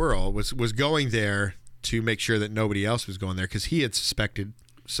stop Quirrell, was going there to make sure that nobody else was going there because he had suspected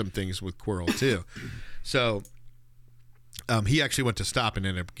some things with Quirrell too. So he actually went to stop and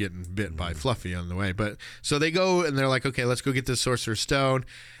ended up getting bit by Fluffy on the way. But so they go and they're like, okay, let's go get the Sorcerer's Stone.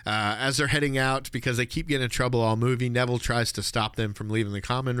 As they're heading out, because they keep getting in trouble all movie, Neville tries to stop them from leaving the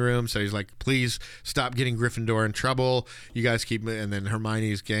common room. So he's like, please stop getting Gryffindor in trouble. You guys keep, and then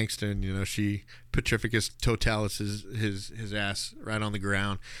Hermione's gangster, and, you know, she Petrificus Totalis his ass right on the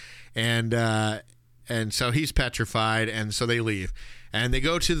ground. And so he's petrified, and so they leave. And they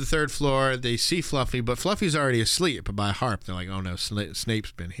go to the third floor. They see Fluffy, but Fluffy's already asleep by Harp. They're like, oh, no,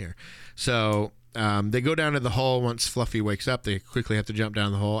 Snape's been here. So they go down to the hole. Once Fluffy wakes up, they quickly have to jump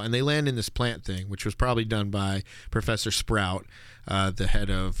down the hole, and they land in this plant thing, which was probably done by Professor Sprout, the head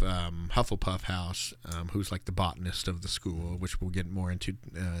of Hufflepuff House, who's like the botanist of the school, which we'll get more into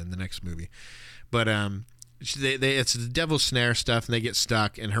in the next movie. But it's the devil's snare stuff, and they get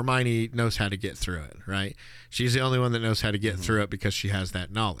stuck, and Hermione knows how to get through it, right? She's the only one that knows how to get through it because she has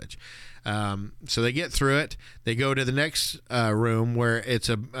that knowledge. So they get through it. They go to the next room where it's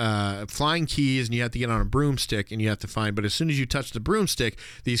a flying keys, and you have to get on a broomstick, and you have to find, but as soon as you touch the broomstick,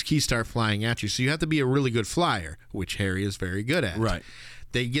 these keys start flying at you. So you have to be a really good flyer, which Harry is very good at. Right.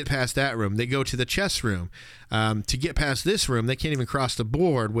 They get past that room. They go to the chess room. To get past this room, they can't even cross the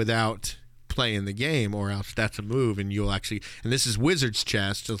board without playing the game, or else that's a move, and you'll actually, and this is Wizard's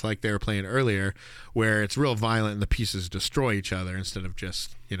chess, just like they were playing earlier, where it's real violent and the pieces destroy each other instead of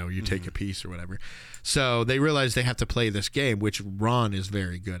just, you know, you take a piece or whatever. So they realize they have to play this game, which Ron is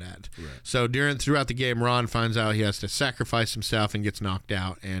very good at. Right. So throughout the game, Ron finds out he has to sacrifice himself and gets knocked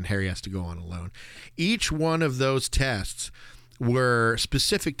out, and Harry has to go on alone. Each one of those tests were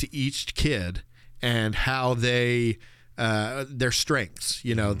specific to each kid and how they their strengths.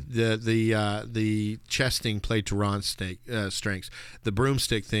 You know, the chess thing played to Ron's strengths. The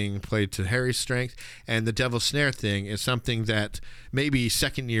broomstick thing played to Harry's strength, and the devil's snare thing is something that maybe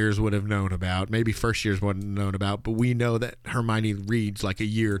second years would have known about, maybe first years wouldn't have known about, but we know that Hermione reads like a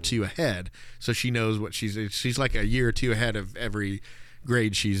year or two ahead, so she knows what she's like a year or two ahead of every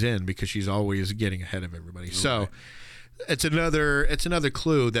grade she's in because she's always getting ahead of everybody. Right. So it's another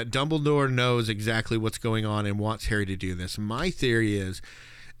clue that Dumbledore knows exactly what's going on and wants Harry to do this. My theory is,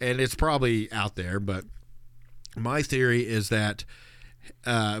 and it's probably out there, but my theory is that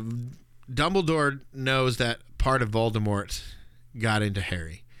Dumbledore knows that part of Voldemort got into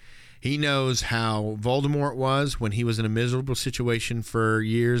Harry. He knows how Voldemort was when he was in a miserable situation for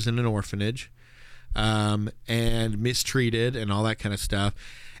years in an orphanage, and mistreated and all that kind of stuff.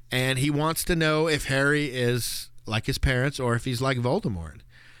 And he wants to know if Harry is like his parents or if he's like Voldemort.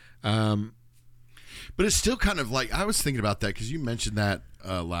 But it's still kind of like, I was thinking about that because you mentioned that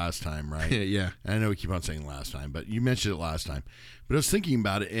last time, right? Yeah. And I know we keep on saying last time, but you mentioned it last time. But I was thinking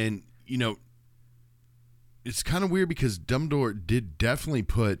about it, and, you know, it's kind of weird because Dumbledore did definitely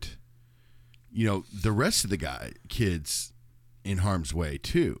put, you know, the rest of the kids in harm's way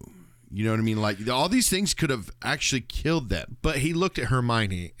too. You know what I mean? Like, all these things could have actually killed them. But he looked at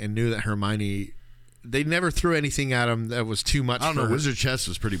Hermione and knew that Hermione, they never threw anything at him that was too much. I don't know. Wizard chess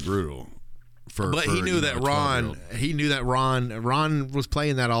was pretty brutal. He knew that Ron was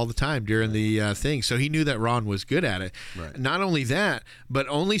playing that all the time during the thing. So he knew that Ron was good at it. Right. Not only that, but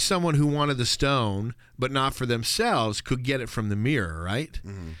only someone who wanted the stone, but not for themselves, could get it from the mirror, right?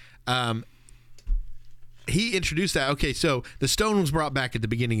 Mm-hmm. He introduced that. Okay, so the stone was brought back at the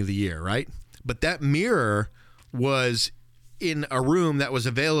beginning of the year, right? But that mirror was in a room that was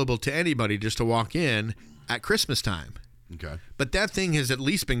available to anybody just to walk in at Christmas time. Okay. But that thing has at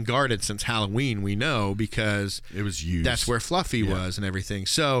least been guarded since Halloween, we know, because it was used. That's where Fluffy was and everything.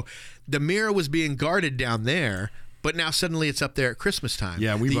 So the mirror was being guarded down there, but now suddenly it's up there at Christmas time.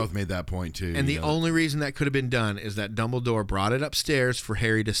 Yeah, we both made that point too. And the only reason that could have been done is that Dumbledore brought it upstairs for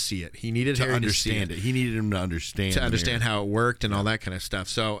Harry to see it. He needed Harry to see it. He needed him to understand how it worked and all that kind of stuff.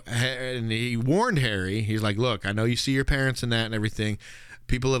 So, and he warned Harry. He's like, "Look, I know you see your parents and that and everything.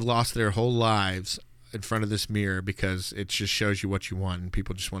 People have lost their whole lives in front of this mirror because it just shows you what you want, and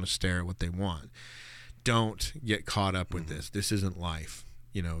people just want to stare at what they want. Don't get caught up with this. This isn't life.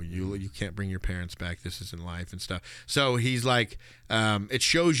 You know, you can't bring your parents back. This isn't life and stuff." So he's like, it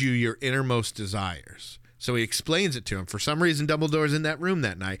shows you your innermost desires. So he explains it to him. For some reason, Dumbledore's in that room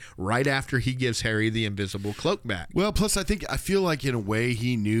that night, right after he gives Harry the invisible cloak back. Well, plus I feel like in a way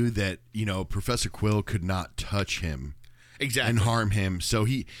he knew that, Professor Quill could not touch him. Exactly. And harm him. So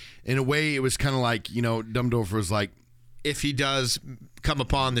he, in a way, it was kind of like, Dumbledore was like, if he does come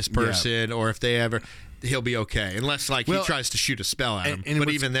upon this person, or if they ever, he'll be okay, unless he tries to shoot a spell at him. But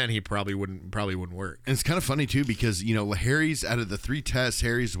even then, he probably wouldn't work. And it's kind of funny too because Harry's, out of the 3 tests,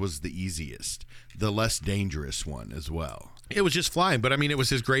 Harry's was the easiest, the less dangerous one as well. It was just flying, but I mean, it was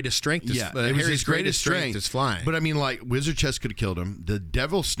his greatest strength. It was his greatest strength is flying. But I mean, Wizard Chest could have killed him. The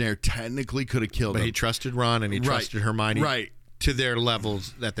Devil Snare technically could have killed him. But he trusted Ron and he trusted Hermione, to their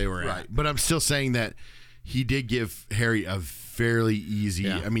levels that they were at. But I'm still saying that he did give Harry a fairly easy.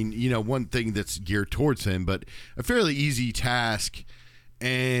 I mean, one thing that's geared towards him, but a fairly easy task.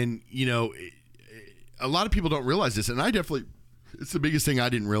 And a lot of people don't realize this, and I definitely. It's the biggest thing I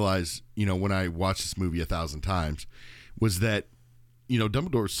didn't realize. When I watched this movie 1,000 times. Was that,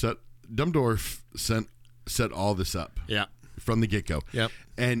 Dumbledore set all this up from the get-go. Yep.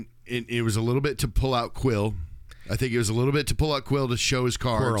 And it was a little bit to pull out Quill. I think it was a little bit to pull out Quill to show his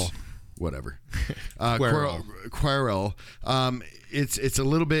cards. Quirrell. Whatever. Quirrell. It's a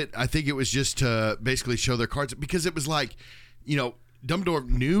little bit, I think it was just to basically show their cards because it was like, Dumbledore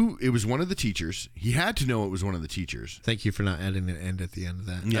knew it was one of the teachers. He had to know it was one of the teachers. Thank you for not adding an end at the end of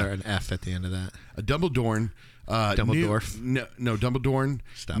that, or an F at the end of that. Dumbledore. Dumbledore. Dumbledore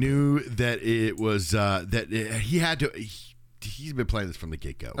knew that it was he had to. He's been playing this from the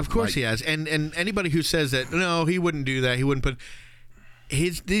get-go. Of course he has, and anybody who says that no, he wouldn't do that, he wouldn't put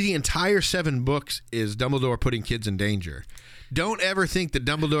the entire 7 books is Dumbledore putting kids in danger. Don't ever think that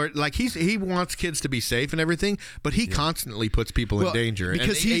Dumbledore, he wants kids to be safe and everything, but he constantly puts people in danger.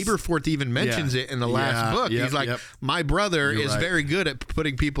 Because and Aberforth even mentions it in the last book. He's like, my brother is very good at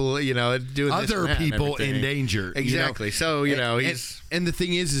putting people, doing other this people in danger. Exactly. So, he's... And the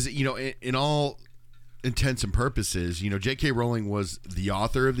thing is in all intents and purposes, J.K. Rowling was the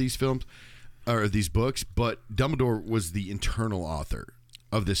author of these films, or these books, but Dumbledore was the internal author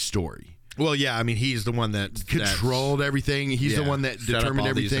of this story. Well, yeah, I mean, he's the one that controlled everything. He's the one that determined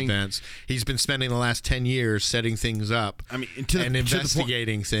everything. These events. He's been spending the last 10 years setting things up. I mean, and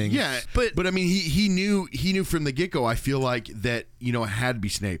investigating things. Yeah, but I mean, he knew from the get go. I feel like that it had to be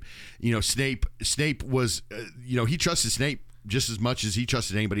Snape. Snape was he trusted Snape just as much as he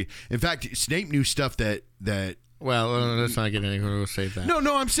trusted anybody. In fact, Snape knew stuff that. Well, let's not get anything. We'll save that.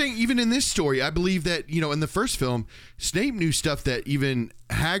 No, I'm saying even in this story, I believe that in the first film, Snape knew stuff that even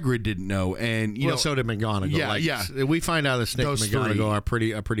Hagrid didn't know, and so did McGonagall. Yeah. We find out that Snape and McGonagall are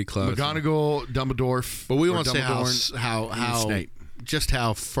pretty close. McGonagall, Dumbledore, but we won't say how Snape. Just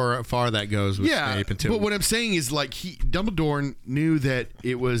how far that goes with Snape. Until but what I'm saying is Dumbledore knew that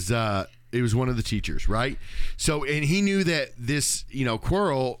it was one of the teachers, right? So, and he knew that this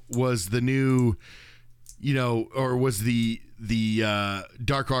Quirrell was the new. Or was the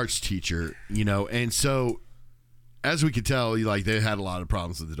dark arts teacher, and so as we could tell, they had a lot of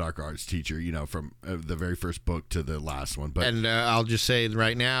problems with the dark arts teacher, from the very first book to the last one. But I'll just say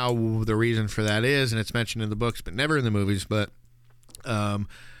right now the reason for that is, and it's mentioned in the books but never in the movies, but when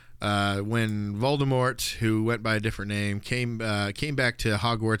Voldemort, who went by a different name, came back to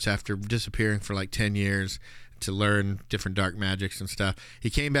Hogwarts after disappearing for 10 years. To learn different dark magics and stuff.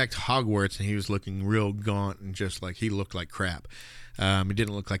 He came back to Hogwarts and he was looking real gaunt and just he looked like crap. He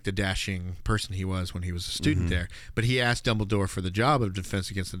didn't look like the dashing person he was when he was a student there. But he asked Dumbledore for the job of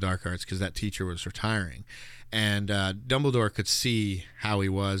Defense Against the Dark Arts because that teacher was retiring. And Dumbledore could see how he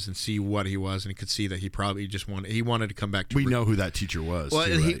was and see what he was, and he could see that he probably just wanted to come back to... We know who that teacher was, well,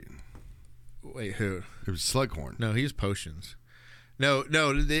 too, right? Wait, who? It was Slughorn. No, he was potions. No,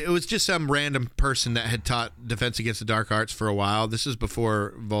 it was just some random person that had taught Defense Against the Dark Arts for a while. This is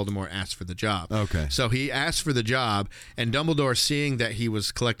before Voldemort asked for the job. Okay. So he asked for the job, and Dumbledore, seeing that he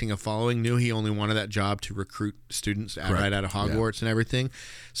was collecting a following, knew he only wanted that job to recruit students right out of Hogwarts and everything.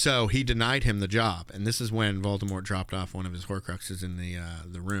 So he denied him the job, and this is when Voldemort dropped off one of his Horcruxes in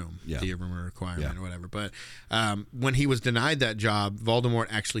the room, the room requirement or whatever. But when he was denied that job, Voldemort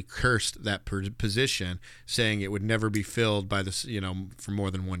actually cursed that position, saying it would never be filled by this, for more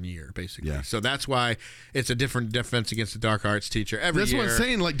than 1 year, basically. Yeah. So that's why it's a different Defense Against the Dark Arts teacher every year. That's what I'm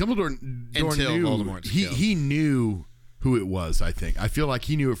saying. Like Dumbledore until knew, Voldemort's killed. he knew who it was. I think. I feel like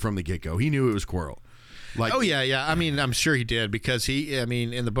he knew it from the get-go. He knew it was Quirrell. Like, oh yeah. I mean, I'm sure he did, because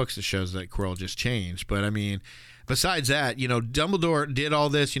in the books it shows that Quirrell just changed. But I mean, besides that, Dumbledore did all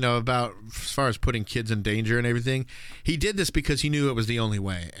this, about as far as putting kids in danger and everything. He did this because he knew it was the only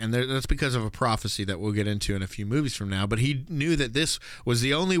way, and that's because of a prophecy that we'll get into in a few movies from now. But he knew that this was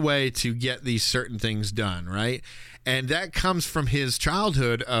the only way to get these certain things done, right? And that comes from his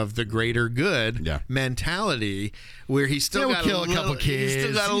childhood of the greater good mentality, where he still got kill a couple kids. He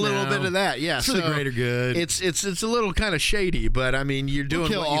still got a little bit of that, for the greater good. It's a little kind of shady, but I mean, you're doing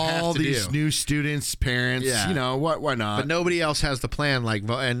kill what you have to do. all these new students, parents. Why not? But nobody else has the plan,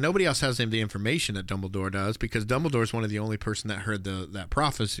 and nobody else has the information that Dumbledore does, because Dumbledore's one of the only person that heard that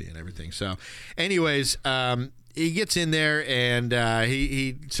prophecy and everything. So, anyways. He gets in there and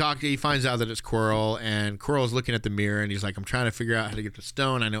he finds out that it's Quirrell, and Quirrell's looking at the mirror, and he's like, I'm trying to figure out how to get the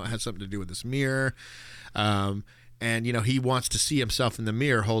stone. I know it has something to do with this mirror. And he wants to see himself in the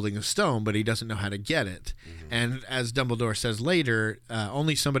mirror holding the stone, but he doesn't know how to get it. And as Dumbledore says later,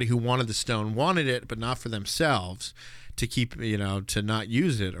 only somebody who wanted the stone wanted it, but not for themselves, to keep, to not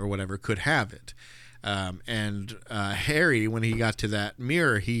use it or whatever, could have it. And Harry, when he got to that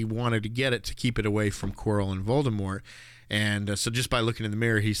mirror, he wanted to get it to keep it away from Quirrell and Voldemort. And so just by looking in the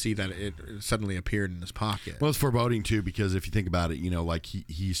mirror, he see that it suddenly appeared in his pocket. Well, it's foreboding, too, because if you think about it, like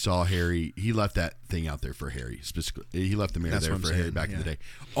he saw Harry. He left that thing out there for Harry. Specifically, he left the mirror there for Harry back in the day.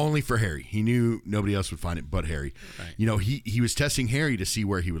 Only for Harry. He knew nobody else would find it but Harry. Right. He was testing Harry to see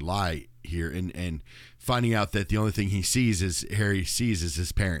where he would lie here, and finding out that the only thing Harry sees is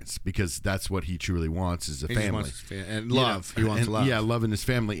his parents, because that's what he truly wants, is a family. And love. He wants love. Yeah, love in his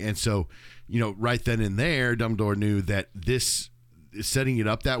family. And so, right then and there, Dumbledore knew that this, setting it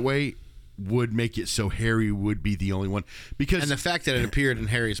up that way, would make it so Harry would be the only one. And the fact that it appeared in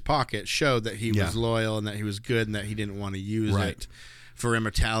Harry's pocket showed that he was loyal, and that he was good, and that he didn't want to use it for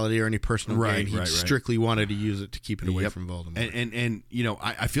immortality or any personal gain. He strictly wanted to use it to keep it away from Voldemort. And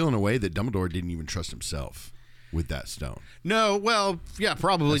I feel in a way that Dumbledore didn't even trust himself with that stone. No, well, yeah,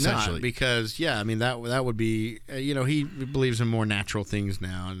 probably not, because that would be he believes in more natural things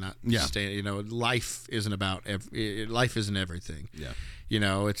now, and not life isn't about life isn't everything. Yeah.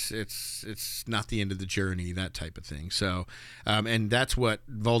 It's not the end of the journey, that type of thing. So, and that's what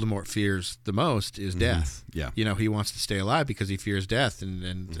Voldemort fears the most is death. Yeah. He wants to stay alive because he fears death,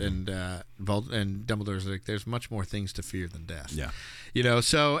 and Dumbledore's like, there's much more things to fear than death. Yeah.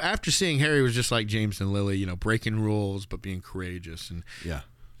 So after seeing Harry was just like James and Lily, breaking rules but being courageous and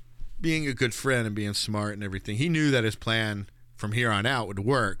being a good friend and being smart and everything, he knew that his plan from here on out would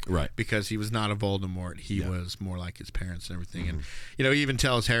work, because he was not a Voldemort. He was more like his parents and everything. And he even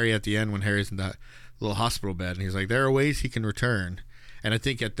tells Harry at the end, when Harry's in that little hospital bed, and he's like, there are ways he can return. And I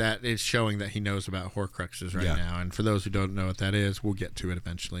think at that it's showing that he knows about Horcruxes now. And for those who don't know what that is, we'll get to it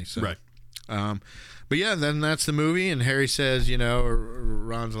eventually. So but yeah, then that's the movie, and Harry says,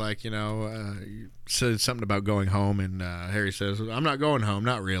 Ron's like, said something about going home, and Harry says, I'm not going home,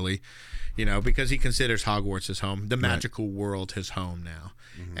 not really. Because he considers Hogwarts his home, the magical world his home now.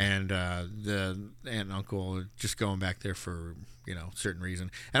 And the aunt and uncle are just going back there for, certain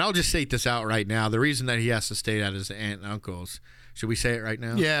reason. And I'll just state this out right now. The reason that he has to stay at his aunt and uncle's, should we say it right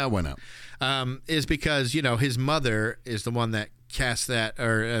now? Yeah, why not? Is because, his mother is the one that cast that,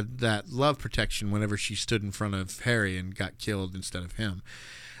 or that love protection whenever she stood in front of Harry and got killed instead of him.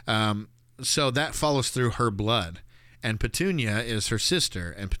 So that follows through her blood. And Petunia is her sister,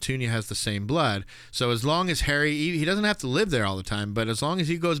 and Petunia has the same blood. So as long as Harry, he doesn't have to live there all the time, but as long as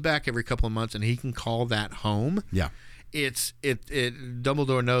he goes back every couple of months and he can call that home,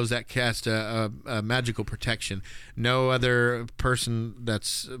 Dumbledore knows that casts a magical protection. No other person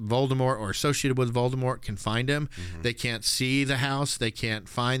that's Voldemort or associated with Voldemort can find him. They can't see the house, they can't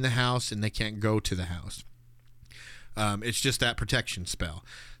find the house, and they can't go to the house. It's just that protection spell.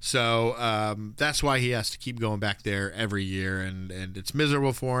 So that's why he has to keep going back there every year, and it's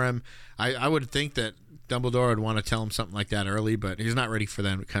miserable for him. I would think that Dumbledore would want to tell him something like that early, but he's not ready for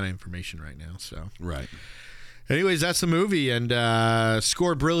that kind of information right now. So Anyways, that's the movie, and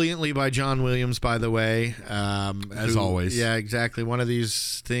scored brilliantly by John Williams, by the way. As always. Yeah, exactly. One of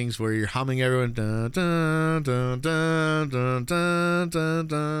these things where you're humming everyone. Dun, dun, dun, dun, dun, dun, dun, dun,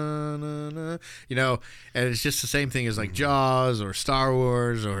 dun, you know, and it's just the same thing as like Jaws or Star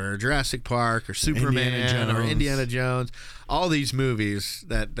Wars or Jurassic Park or Superman or Indiana Jones. All these movies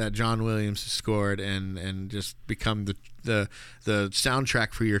that John Williams has scored and just become the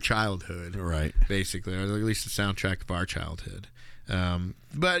soundtrack for your childhood, right? Basically, or at least the soundtrack of our childhood.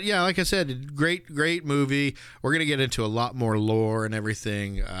 But yeah, like I said, great movie. We're gonna get into a lot more lore and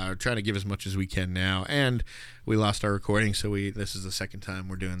everything. Trying to give as much as we can now, and we lost our recording, so this is the second time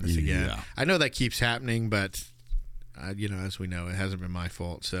we're doing this again. Yeah. I know that keeps happening, but you know, as we know, it hasn't been my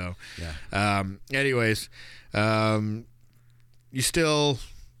fault. So, yeah. Anyways, you still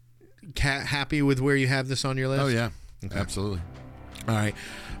happy with where you have this on your list? Oh yeah, okay. Absolutely. All right.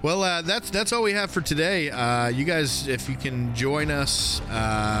 Well, that's all we have for today. You guys, if you can join us,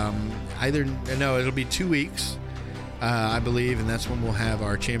 it'll be 2 weeks, I believe, and that's when we'll have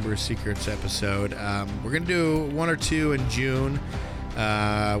our Chamber of Secrets episode. We're going to do 1 or 2 in June.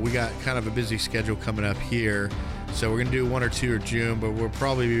 We got kind of a busy schedule coming up here, so we're going to do 1 or 2 in June, but we'll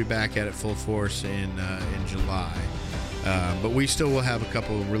probably be back at it full force in July. But we still will have a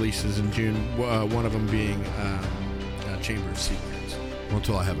couple of releases in June, one of them being Chamber of Secrets.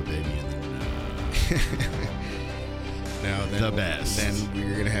 Until I have a baby No, then, the best. Then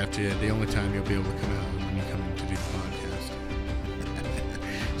you're going to have to, the only time you'll be able to come out is when you come to do the podcast.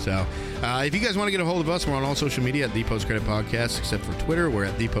 So, if you guys want to get a hold of us, we're on all social media at The Post Credit Podcast, except for Twitter. We're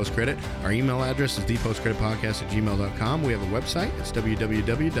at The Post Credit. Our email address is thepostcreditpodcast@gmail.com. We have a website. It's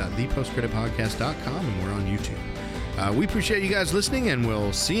www.thepostcreditpodcast.com, and we're on YouTube. We appreciate you guys listening, and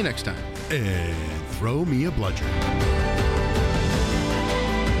we'll see you next time. And throw me a bludgeon.